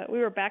back to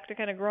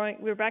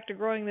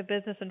growing the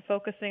business and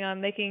focusing on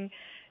making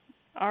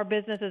our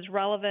business is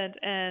relevant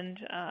and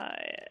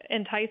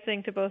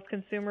enticing to both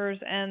consumers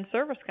and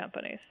service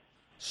companies.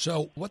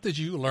 So what did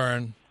you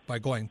learn by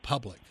going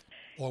public?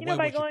 Or what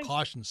would you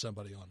caution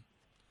somebody on?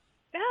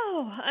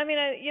 No, I mean,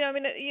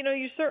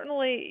 you're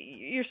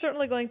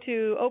certainly going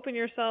to open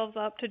yourselves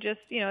up to just,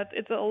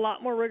 it's a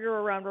lot more rigor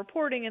around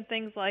reporting and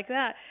things like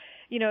that.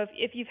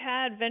 If you've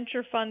had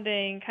venture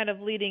funding kind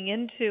of leading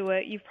into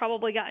it, you've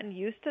probably gotten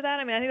used to that.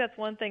 I mean, I think that's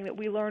one thing that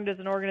we learned as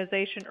an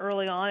organization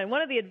early on. And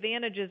one of the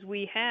advantages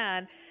we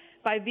had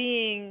by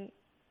being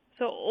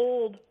so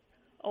old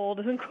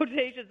is in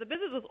quotations, the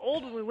business was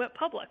old when we went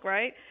public,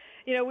 right?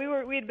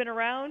 We had been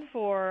around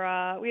for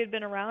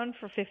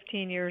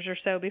 15 years or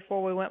so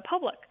before we went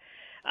public.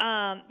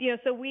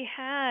 So we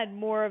had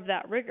more of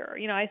that rigor.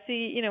 I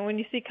see, when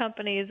you see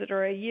companies that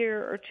are a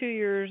year or 2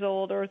 years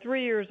old or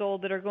 3 years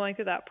old that are going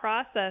through that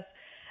process,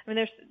 I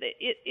mean,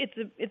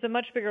 it's a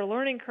much bigger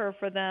learning curve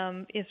for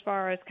them as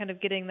far as kind of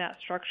getting that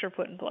structure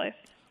put in place.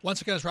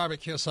 Once again, it's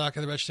Robert Kiyosaki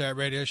of the Rich Dad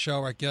Radio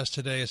Show. Our guest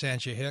today is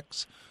Angie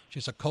Hicks.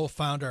 She's a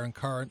co-founder and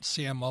current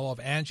CMO of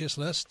Angie's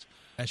List,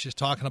 and she's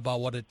talking about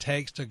what it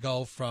takes to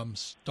go from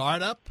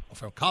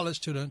college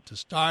student to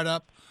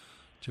startup,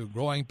 to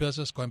growing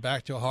business, going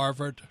back to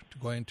Harvard, to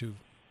going to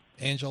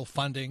angel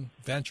funding,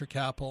 venture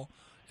capital,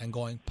 and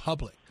going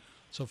public.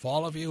 So for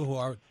all of you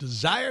who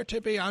desire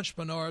to be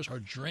entrepreneurs or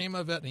dream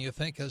of it and you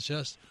think it's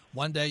just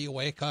one day you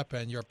wake up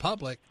and you're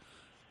public,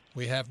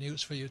 we have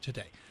news for you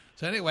today.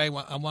 So anyway,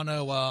 I want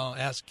to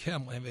ask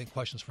Kim any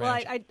questions for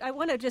Angie. Well, I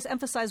want to just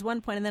emphasize one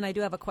point, and then I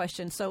do have a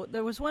question. So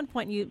there was one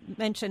point you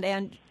mentioned,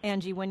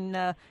 Angie,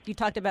 when you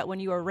talked about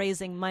when you were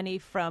raising money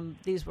from,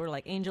 these were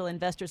like angel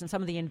investors, and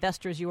some of the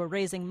investors you were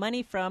raising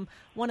money from,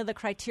 one of the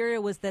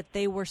criteria was that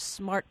they were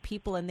smart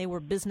people and they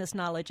were business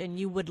knowledge, and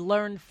you would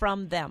learn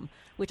from them,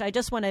 which I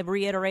just want to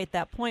reiterate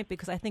that point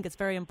because I think it's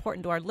very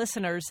important to our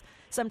listeners.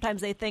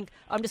 Sometimes they think,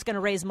 I'm just going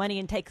to raise money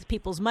and take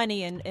people's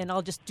money and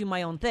I'll just do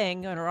my own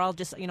thing, or I'll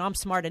just, I'm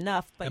smart enough.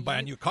 But and buy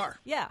a new car.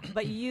 Yeah,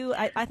 but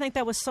I think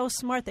that was so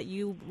smart that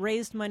you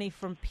raised money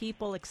from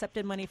people,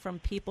 accepted money from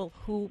people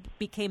who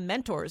became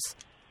mentors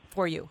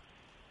for you.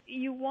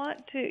 You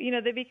want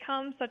to, they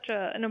become such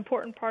an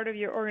important part of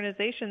your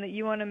organization that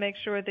you want to make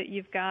sure that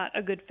you've got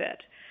a good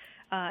fit.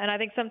 And I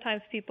think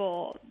sometimes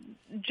people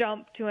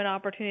jump to an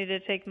opportunity to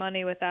take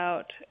money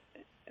without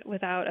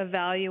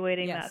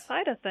evaluating that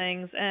side of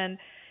things, and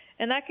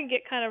that can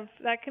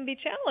can be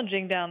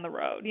challenging down the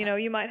road.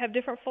 You might have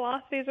different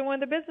philosophies on where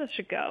the business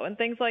should go and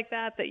things like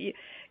that. That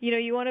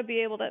you want to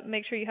be able to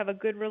make sure you have a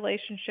good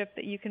relationship,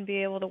 that you can be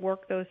able to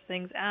work those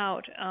things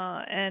out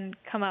and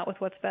come out with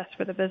what's best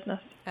for the business.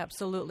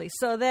 Absolutely.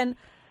 So then,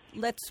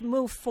 let's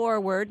move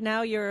forward.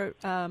 Now you're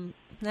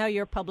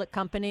a public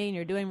company and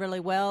you're doing really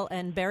well,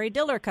 and Barry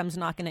Diller comes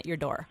knocking at your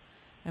door.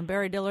 And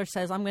Barry Diller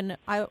says,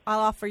 I'll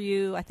offer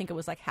you, I think it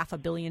was like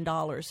 $500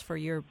 million for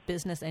your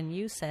business. And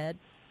you said,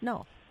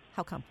 no.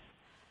 How come?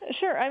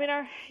 Sure. I mean,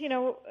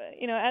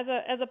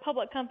 as a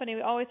public company,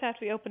 we always have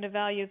to be open to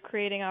value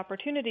creating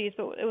opportunities.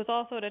 But it was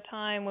also at a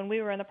time when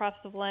we were in the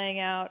process of laying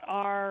out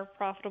our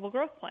profitable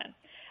growth plan,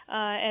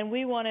 and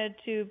we wanted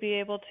to be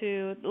able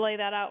to lay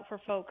that out for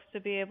folks to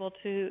be able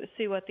to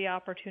see what the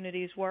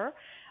opportunities were.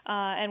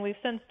 And we've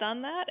since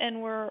done that,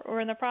 and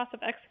we're in the process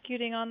of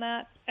executing on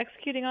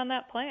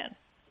that plan.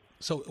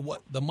 So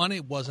the money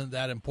wasn't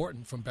that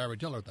important from Barry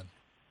Diller then?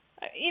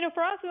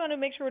 For us, we want to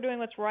make sure we're doing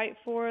what's right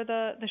for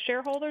the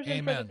shareholders and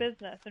Amen. for the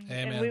business. And,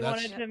 Amen. and we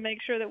wanted to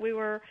make sure that we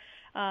were,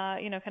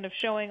 kind of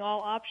showing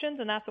all options,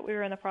 and that's what we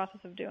were in the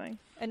process of doing.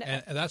 And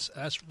that's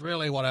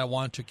really what I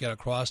want to get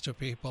across to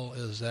people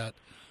is that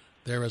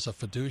there is a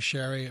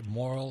fiduciary,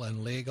 moral,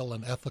 and legal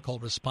and ethical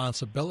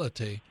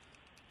responsibility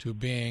to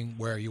being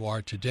where you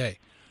are today.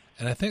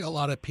 And I think a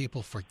lot of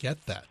people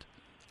forget that.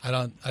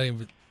 A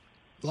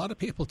lot of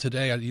people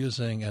today are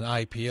using an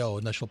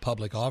IPO, initial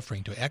public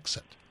offering, to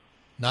exit,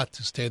 not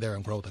to stay there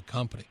and grow the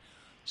company.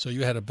 So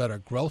you had a better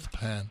growth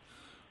plan,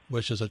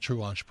 which is a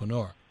true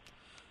entrepreneur.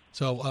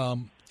 So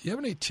do you have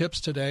any tips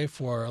today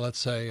for, let's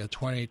say, a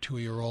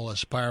 22-year-old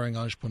aspiring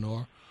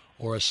entrepreneur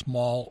or a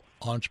small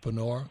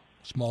entrepreneur,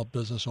 small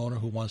business owner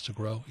who wants to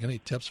grow? Any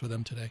tips for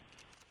them today?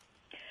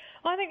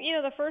 Well, I think,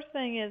 the first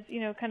thing is,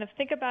 kind of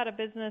think about a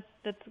business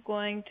that's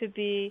going to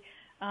be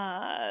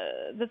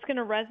that's going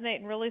to resonate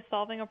in really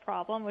solving a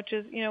problem, which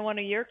is, one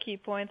of your key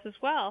points as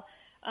well.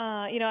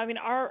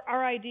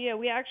 Our idea,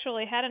 we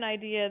actually had an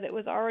idea that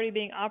was already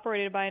being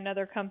operated by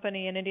another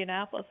company in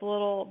Indianapolis, a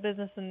little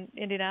business in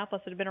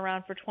Indianapolis that had been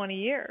around for 20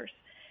 years.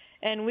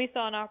 And we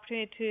saw an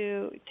opportunity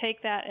to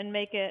take that and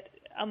make it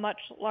a much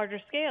larger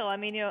scale. I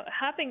mean,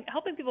 helping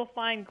people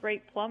find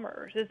great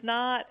plumbers is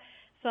not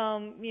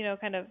some,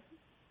 kind of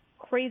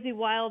crazy,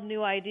 wild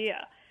new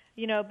idea.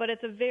 But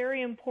it's a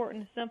very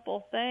important,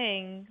 simple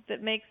thing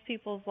that makes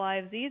people's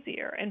lives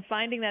easier. And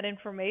finding that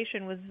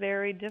information was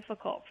very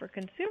difficult for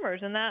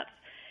consumers, and that's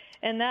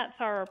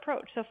our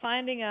approach. So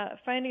finding a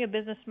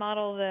business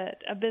model that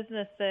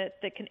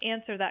can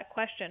answer that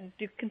question: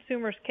 do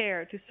consumers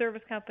care? Do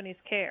service companies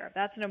care?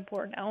 That's an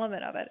important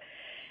element of it.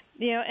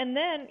 And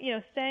then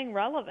staying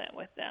relevant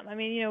with them. I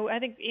mean, I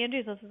think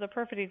Angie's List is a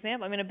perfect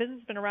example. I mean, a business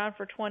has been around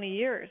for 20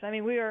 years. I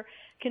mean, we are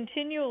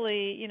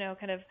continually,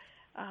 kind of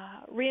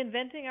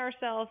reinventing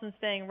ourselves and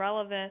staying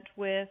relevant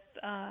with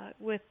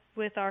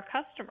our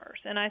customers.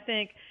 And I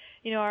think,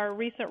 our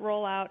recent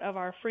rollout of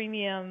our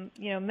freemium,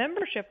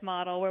 membership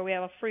model, where we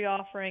have a free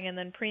offering and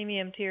then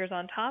premium tiers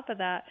on top of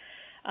that,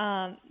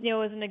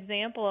 is an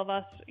example of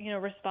us,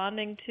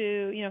 responding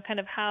to, kind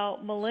of how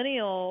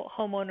millennial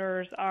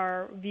homeowners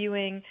are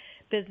viewing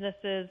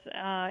businesses,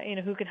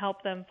 who can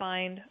help them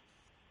find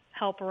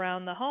help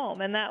around the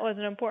home. And that was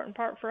an important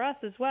part for us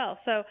as well.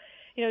 So,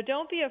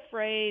 don't be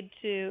afraid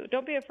to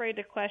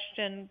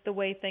question the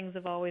way things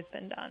have always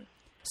been done.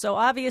 So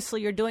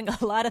obviously you're doing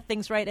a lot of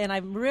things right, and I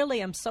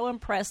really am so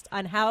impressed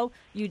on how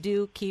you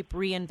do keep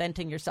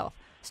reinventing yourself,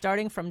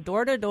 starting from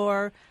door to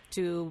door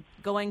to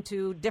going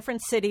to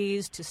different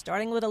cities to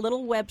starting with a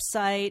little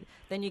website.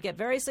 Then you get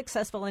very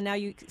successful, and now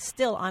you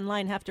still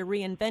online have to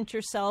reinvent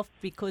yourself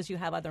because you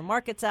have other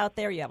markets out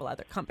there, you have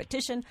other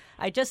competition.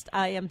 I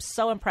am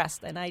so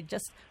impressed, and I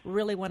just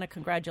really want to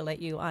congratulate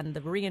you on the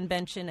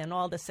reinvention and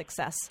all the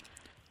success.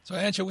 So,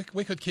 Angie,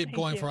 we could keep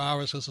going for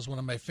hours. This is one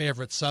of my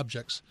favorite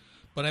subjects.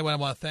 But anyway, I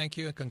want to thank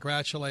you and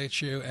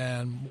congratulate you,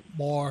 and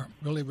more,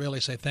 really,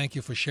 really say thank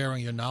you for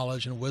sharing your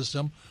knowledge and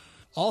wisdom.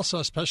 Also,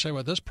 especially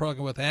with this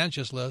program with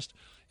Angie's List,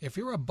 if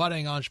you're a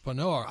budding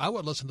entrepreneur, I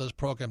would listen to this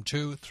program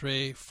 2,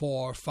 3,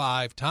 4,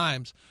 5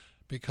 times,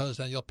 because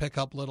then you'll pick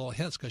up little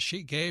hints, because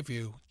she gave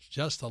you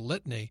just a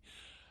litany,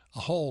 a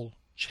whole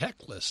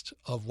checklist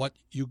of what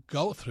you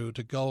go through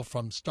to go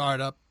from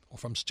startup or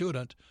from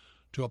student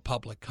to a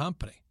public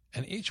company.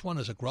 And each one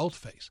is a growth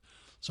phase.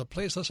 So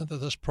please listen to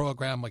this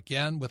program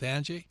again with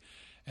Angie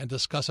and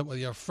discuss it with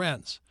your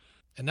friends.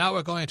 And now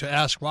we're going to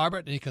Ask Robert,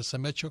 and you can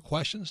submit your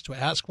questions to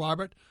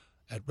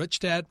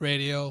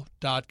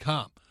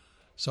AskRobert@richdadradio.com.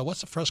 So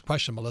what's the first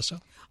question,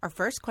 Melissa? Our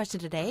first question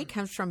today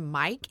comes from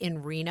Mike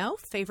in Reno.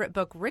 Favorite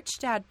book, Rich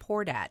Dad,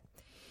 Poor Dad.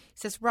 He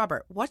says,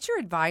 Robert, what's your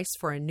advice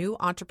for a new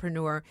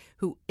entrepreneur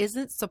who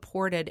isn't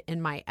supported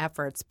in my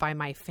efforts by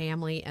my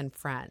family and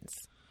friends?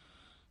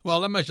 Well,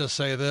 let me just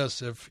say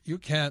this. If you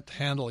can't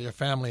handle your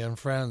family and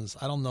friends,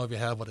 I don't know if you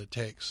have what it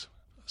takes.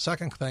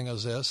 Second thing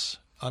is this.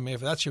 I mean,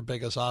 if that's your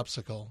biggest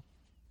obstacle,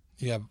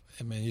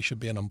 you should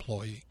be an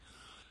employee.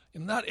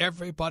 Not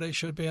everybody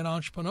should be an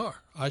entrepreneur.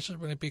 I should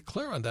really be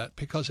clear on that,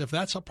 because if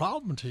that's a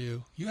problem to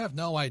you, you have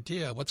no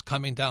idea what's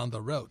coming down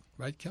the road.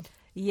 Right, Kim?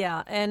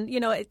 Yeah. And,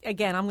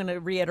 again, I'm going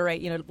to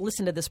reiterate,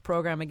 listen to this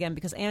program again,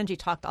 because Angie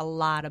talked a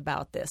lot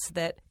about this,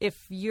 that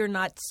if you're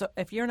not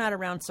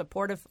around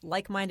supportive,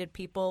 like-minded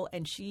people,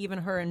 and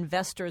her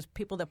investors,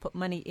 people that put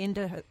money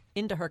into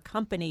into her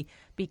company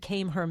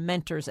became her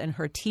mentors and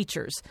her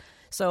teachers.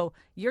 So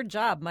your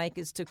job, Mike,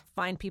 is to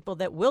find people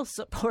that will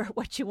support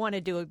what you want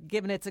to do,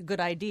 given it's a good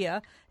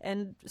idea,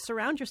 and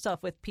surround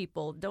yourself with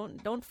people.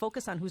 Don't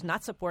focus on who's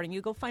not supporting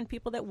you. Go find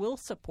people that will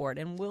support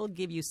and will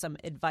give you some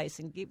advice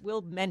and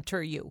will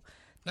mentor you.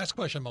 Next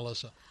question,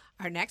 Melissa.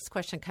 Our next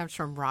question comes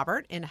from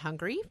Robert in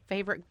Hungary.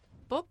 Favorite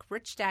book,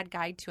 Rich Dad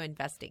Guide to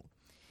Investing.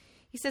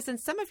 He says, in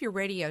some of your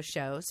radio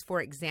shows,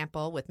 for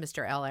example, with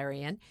Mr. L.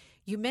 Arian,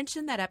 you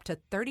mentioned that up to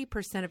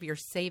 30% of your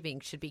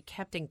savings should be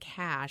kept in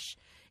cash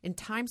in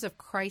times of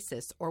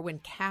crisis or when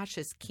cash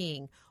is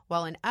king,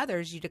 while in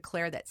others you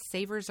declare that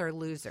savers are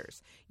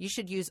losers. You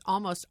should use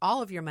almost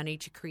all of your money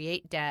to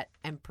create debt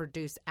and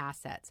produce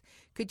assets.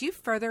 Could you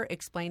further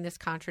explain this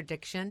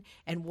contradiction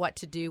and what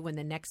to do when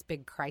the next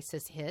big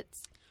crisis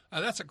hits?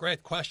 That's a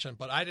great question,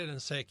 but I didn't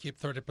say keep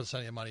 30%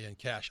 of your money in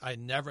cash. I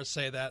never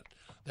say that.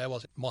 That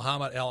was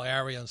Muhammad Al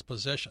Arian's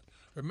position.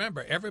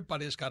 Remember,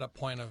 everybody's got a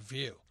point of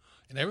view,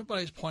 and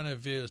everybody's point of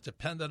view is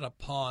dependent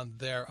upon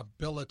their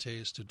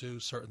abilities to do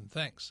certain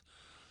things.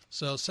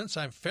 So since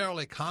I'm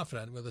fairly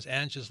confident with this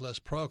Angie's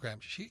List program,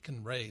 she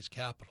can raise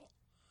capital.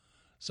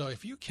 So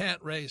if you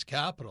can't raise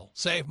capital,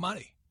 save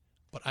money.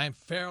 But I'm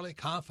fairly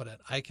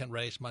confident I can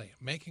raise money.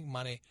 Making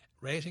money,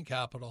 raising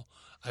capital,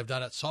 I've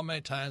done it so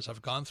many times.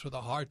 I've gone through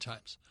the hard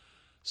times.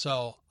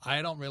 So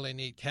I don't really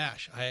need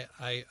cash.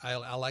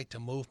 I like to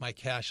move my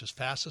cash as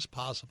fast as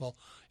possible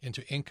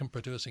into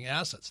income-producing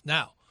assets.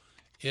 Now,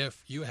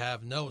 if you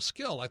have no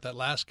skill, like that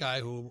last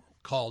guy who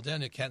called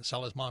in who can't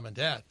sell his mom and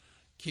dad,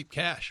 keep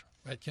cash.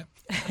 Right, Kim?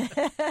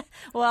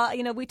 Well,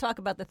 we talk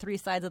about the three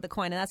sides of the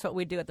coin, and that's what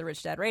we do at the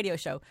Rich Dad Radio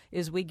Show,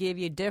 is we give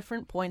you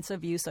different points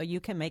of view so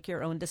you can make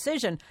your own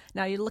decision.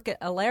 Now, you look at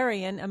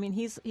Alarian,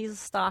 he's a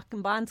stock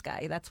and bonds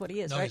guy. That's what he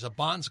is, No, right? he's a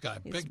bonds guy.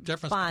 Big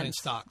difference between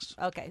stocks.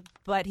 Okay,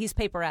 but he's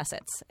paper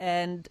assets.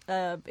 And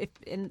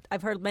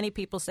I've heard many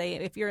people say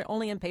if you're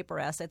only in paper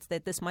assets,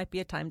 that this might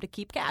be a time to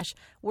keep cash.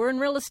 We're in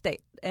real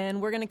estate,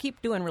 and we're going to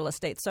keep doing real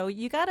estate. So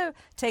you got to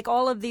take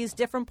all of these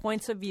different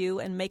points of view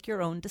and make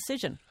your own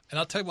decision. And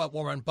I'll tell you what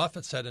Warren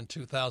Buffett said in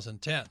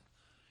 2010.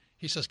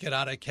 He says, get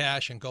out of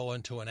cash and go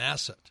into an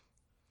asset.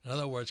 In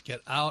other words,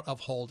 get out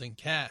of holding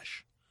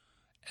cash.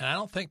 And I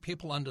don't think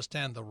people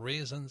understand the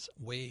reasons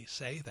we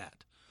say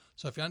that.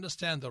 So if you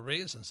understand the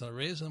reasons, and the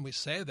reason we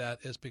say that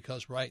is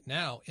because right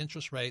now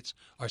interest rates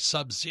are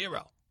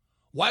sub-zero.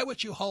 Why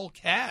would you hold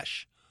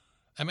cash?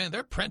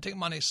 They're printing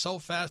money so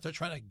fast, they're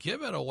trying to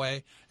give it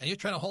away, and you're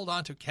trying to hold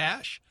on to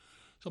cash?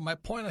 So my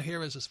point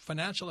here is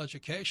financial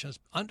education is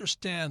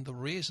understand the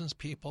reasons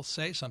people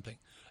say something.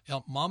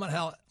 Muhammad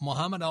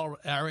Al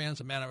Arian's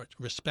a man I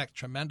respect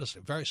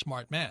tremendously, very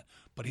smart man,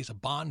 but he's a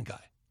bond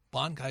guy.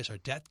 Bond guys are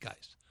debt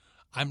guys.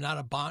 I'm not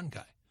a bond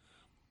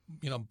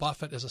guy.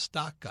 Buffett is a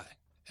stock guy,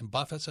 and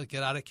Buffett said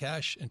get out of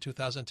cash in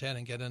 2010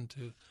 and get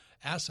into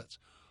assets.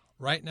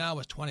 Right now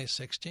it's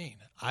 2016.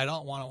 I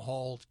don't want to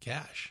hold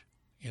cash.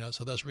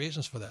 So there's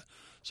reasons for that.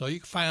 So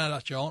you can find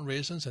out your own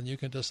reasons, and you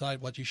can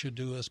decide what you should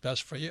do is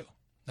best for you.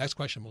 Next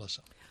question,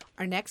 Melissa.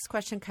 Our next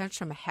question comes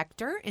from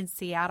Hector in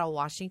Seattle,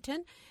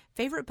 Washington.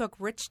 Favorite book,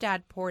 Rich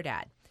Dad, Poor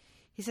Dad.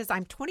 He says,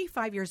 I'm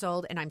 25 years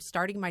old and I'm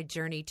starting my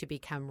journey to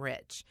become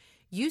rich.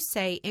 You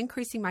say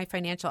increasing my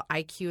financial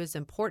IQ is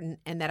important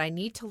and that I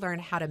need to learn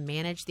how to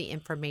manage the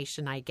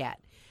information I get.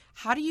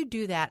 How do you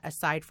do that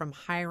aside from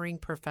hiring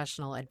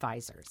professional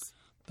advisors?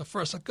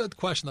 A good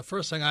question. The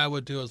first thing I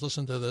would do is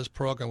listen to this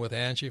program with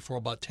Angie for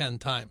about 10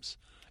 times,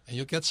 and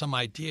you'll get some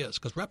ideas,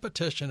 because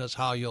repetition is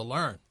how you'll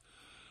learn.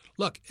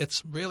 Look,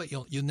 it's really,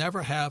 you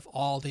never have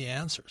all the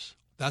answers.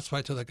 That's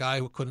why to the guy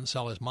who couldn't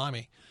sell his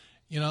mommy,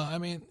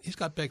 he's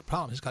got big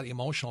problems. He's got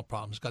emotional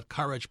problems. He's got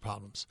courage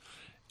problems.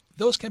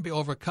 Those can be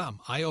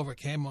overcome. I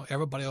overcame them.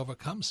 Everybody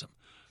overcomes them.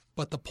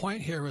 But the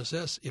point here is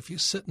this. If you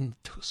sit in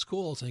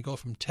schools and you go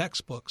from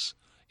textbooks,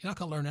 you're not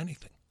going to learn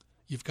anything.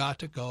 You've got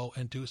to go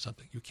and do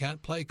something. You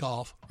can't play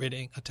golf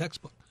reading a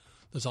textbook.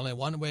 There's only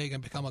one way you can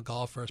become a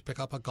golfer is pick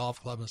up a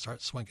golf club and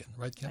start swinging,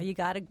 right, Kim?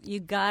 You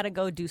gotta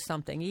go do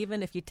something.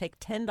 Even if you take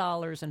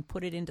 $10 and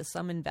put it into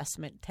some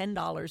investment,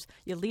 $10,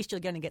 at least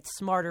you're going to get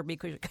smarter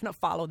because you're going to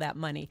follow that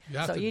money.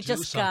 So you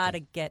just got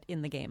to get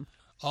in the game.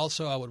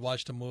 Also, I would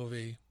watch the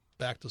movie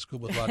Back to School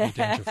with Rodney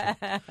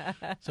Dangerfield.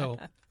 So,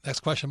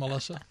 next question,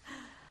 Melissa.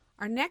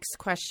 Our next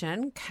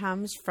question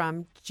comes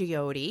from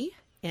Jyoti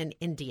in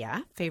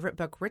India. Favorite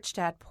book, Rich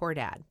Dad, Poor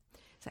Dad.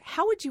 So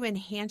how would you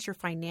enhance your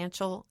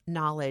financial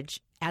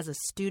knowledge as a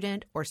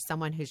student or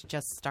someone who's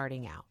just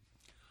starting out?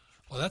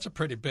 Well, that's a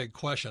pretty big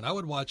question. I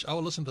would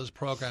listen to this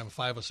program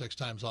 5 or 6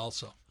 times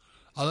also.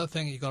 Other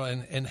thing, you're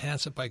going to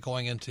enhance it by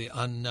going into the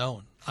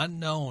unknown.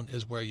 Unknown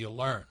is where you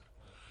learn.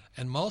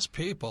 And most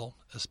people,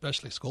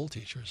 especially school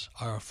teachers,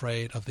 are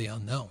afraid of the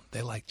unknown.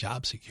 They like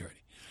job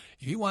security.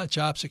 If you want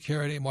job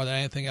security more than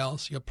anything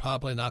else, you're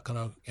probably not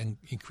going to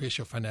increase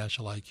your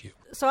financial IQ.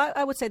 So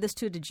I would say this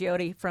too to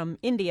Jyoti from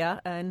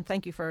India, and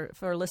thank you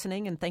for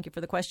listening, and thank you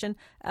for the question.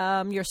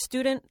 Your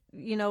student,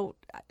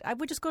 I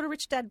would just go to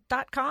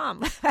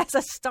richdad.com as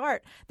a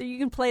start. You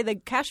can play the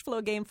cash flow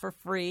game for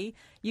free.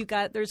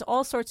 There's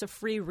all sorts of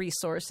free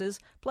resources.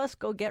 Plus,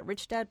 go get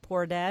Rich Dad,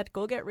 Poor Dad.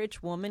 Go get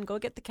Rich Woman. Go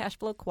get the Cash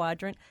Flow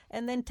Quadrant,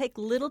 and then take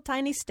little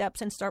tiny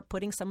steps and start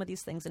putting some of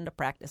these things into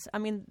practice. I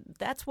mean,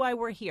 that's why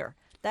we're here.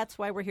 That's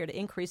why we're here, to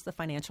increase the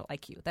financial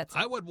IQ.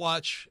 I would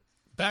watch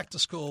Back to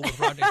School with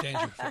Rodney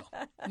Dangerfield.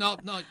 No,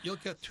 you'll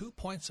get 2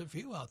 points of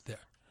view out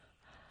there.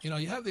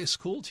 You have these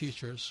school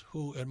teachers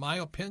who, in my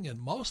opinion,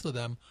 most of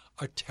them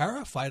are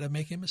terrified of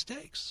making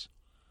mistakes.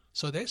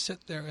 So they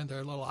sit there in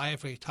their little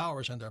ivory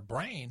towers in their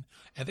brain,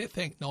 and they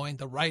think knowing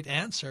the right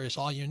answer is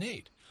all you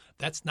need.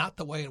 That's not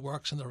the way it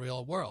works in the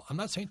real world. I'm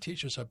not saying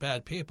teachers are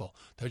bad people.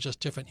 They're just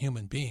different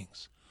human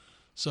beings.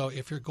 So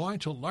if you're going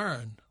to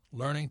learn,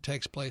 learning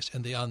takes place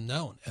in the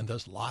unknown, and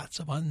there's lots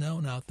of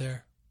unknown out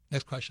there.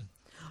 Next question.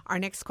 Our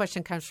next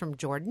question comes from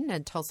Jordan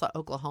in Tulsa,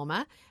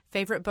 Oklahoma.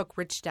 Favorite book,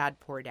 Rich Dad,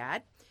 Poor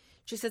Dad.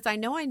 She says, I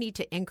know I need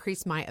to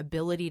increase my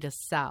ability to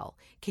sell.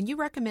 Can you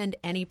recommend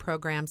any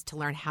programs to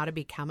learn how to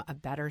become a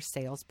better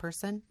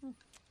salesperson?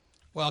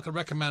 Well, I could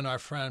recommend our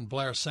friend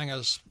Blair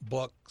Singer's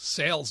book,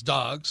 Sales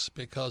Dogs,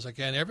 because,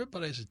 again,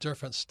 everybody's a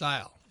different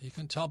style. You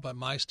can tell by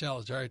my style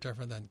is very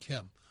different than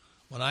Kim.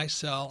 When I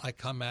sell, I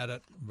come at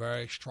it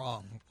very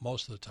strong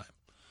most of the time.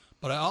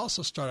 But I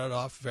also started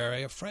off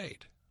very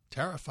afraid,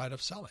 terrified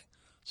of selling.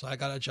 So I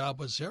got a job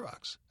with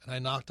Xerox, and I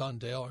knocked on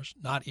doors,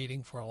 not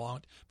eating for a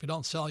long time. If you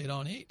don't sell, you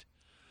don't eat.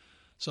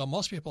 So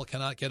most people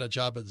cannot get a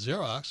job at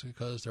Xerox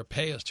because their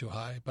pay is too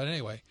high. But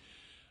anyway,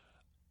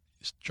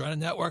 join a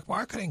network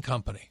marketing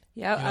company.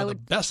 Yeah, The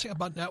best thing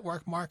about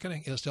network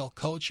marketing is they'll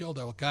coach you,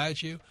 they'll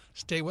guide you.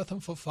 Stay with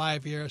them for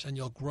 5 years, and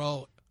you'll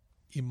grow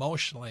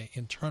emotionally,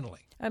 internally.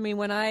 I mean,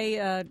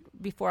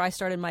 before I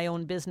started my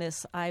own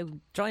business, I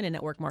joined a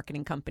network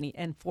marketing company,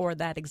 and for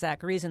that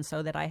exact reason,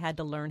 so that I had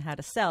to learn how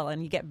to sell.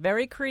 And you get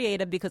very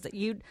creative because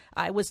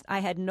I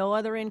had no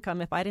other income.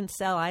 If I didn't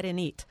sell, I didn't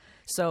eat.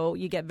 So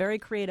you get very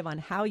creative on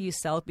how you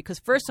sell, because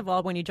first of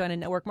all, when you join a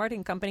network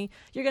marketing company,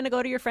 you're going to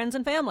go to your friends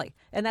and family,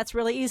 and that's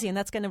really easy, and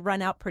that's going to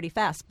run out pretty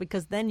fast,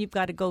 because then you've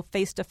got to go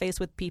face to face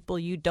with people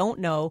you don't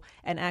know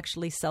and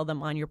actually sell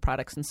them on your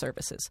products and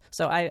services.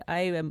 So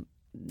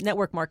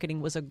network marketing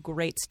was a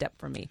great step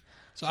for me.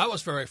 So I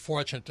was very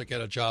fortunate to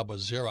get a job with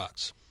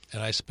Xerox,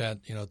 and I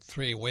spent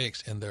 3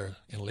 weeks in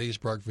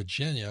Leesburg,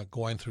 Virginia,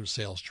 going through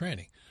sales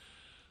training.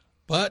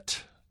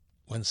 But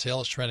when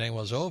sales training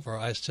was over,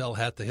 I still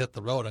had to hit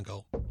the road and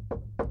go,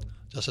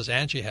 just as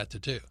Angie had to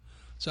do.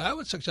 So I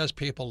would suggest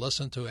people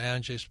listen to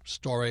Angie's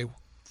story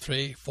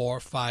 3, 4,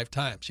 5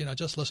 times.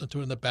 Just listen to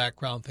it in the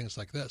background, things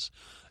like this.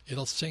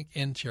 It'll sink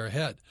into your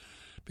head.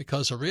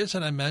 Because the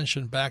reason I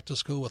mentioned Back to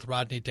School with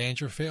Rodney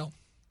Dangerfield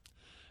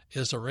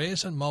is the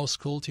reason most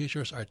school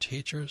teachers are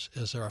teachers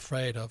is they're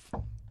afraid of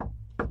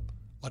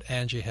what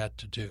Angie had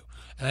to do.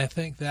 And I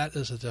think that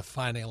is a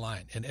defining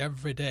line. And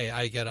every day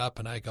I get up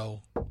and I go,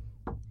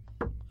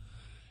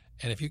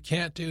 and if you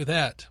can't do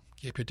that,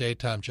 keep your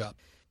daytime job.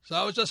 So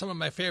I was just in one of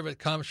my favorite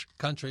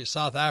countries,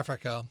 South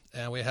Africa,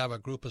 and we have a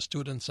group of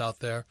students out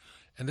there.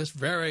 And this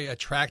very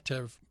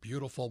attractive,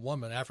 beautiful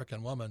woman,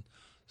 African woman,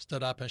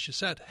 stood up and she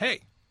said,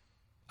 hey,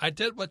 I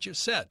did what you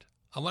said.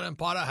 I went and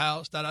bought a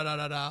house,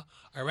 I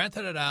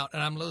rented it out,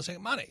 and I'm losing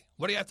money.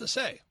 What do you have to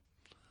say?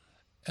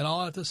 And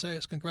all I have to say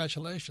is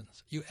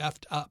congratulations. You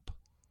effed up.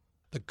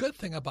 The good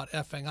thing about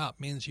effing up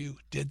means you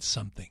did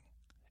something.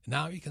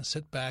 Now you can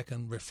sit back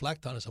and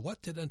reflect on it and say,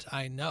 what didn't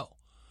I know?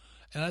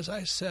 And as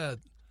I said,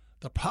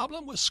 the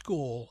problem with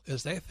school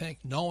is they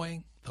think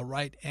knowing the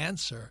right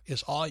answer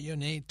is all you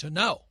need to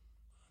know.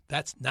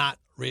 That's not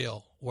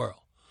real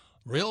world.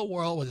 Real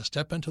world was to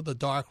step into the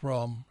dark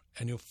room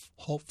and you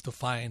hope to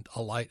find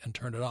a light and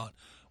turn it on.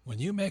 When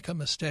you make a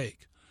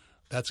mistake,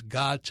 that's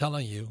God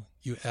telling you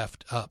you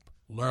effed up.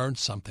 Learn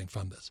something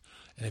from this.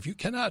 And if you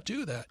cannot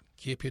do that,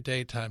 keep your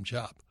daytime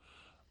job.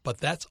 But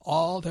that's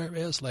all there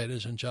is,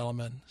 ladies and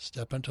gentlemen.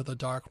 Step into the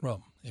dark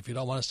room. If you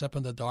don't want to step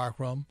in the dark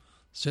room,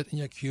 sit in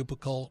your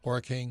cubicle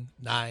working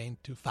 9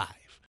 to 5.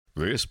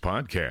 This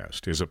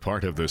podcast is a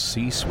part of the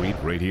C-Suite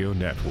Radio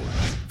Network.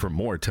 For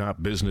more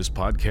top business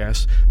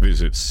podcasts,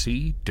 visit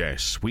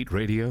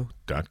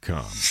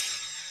c-suiteradio.com.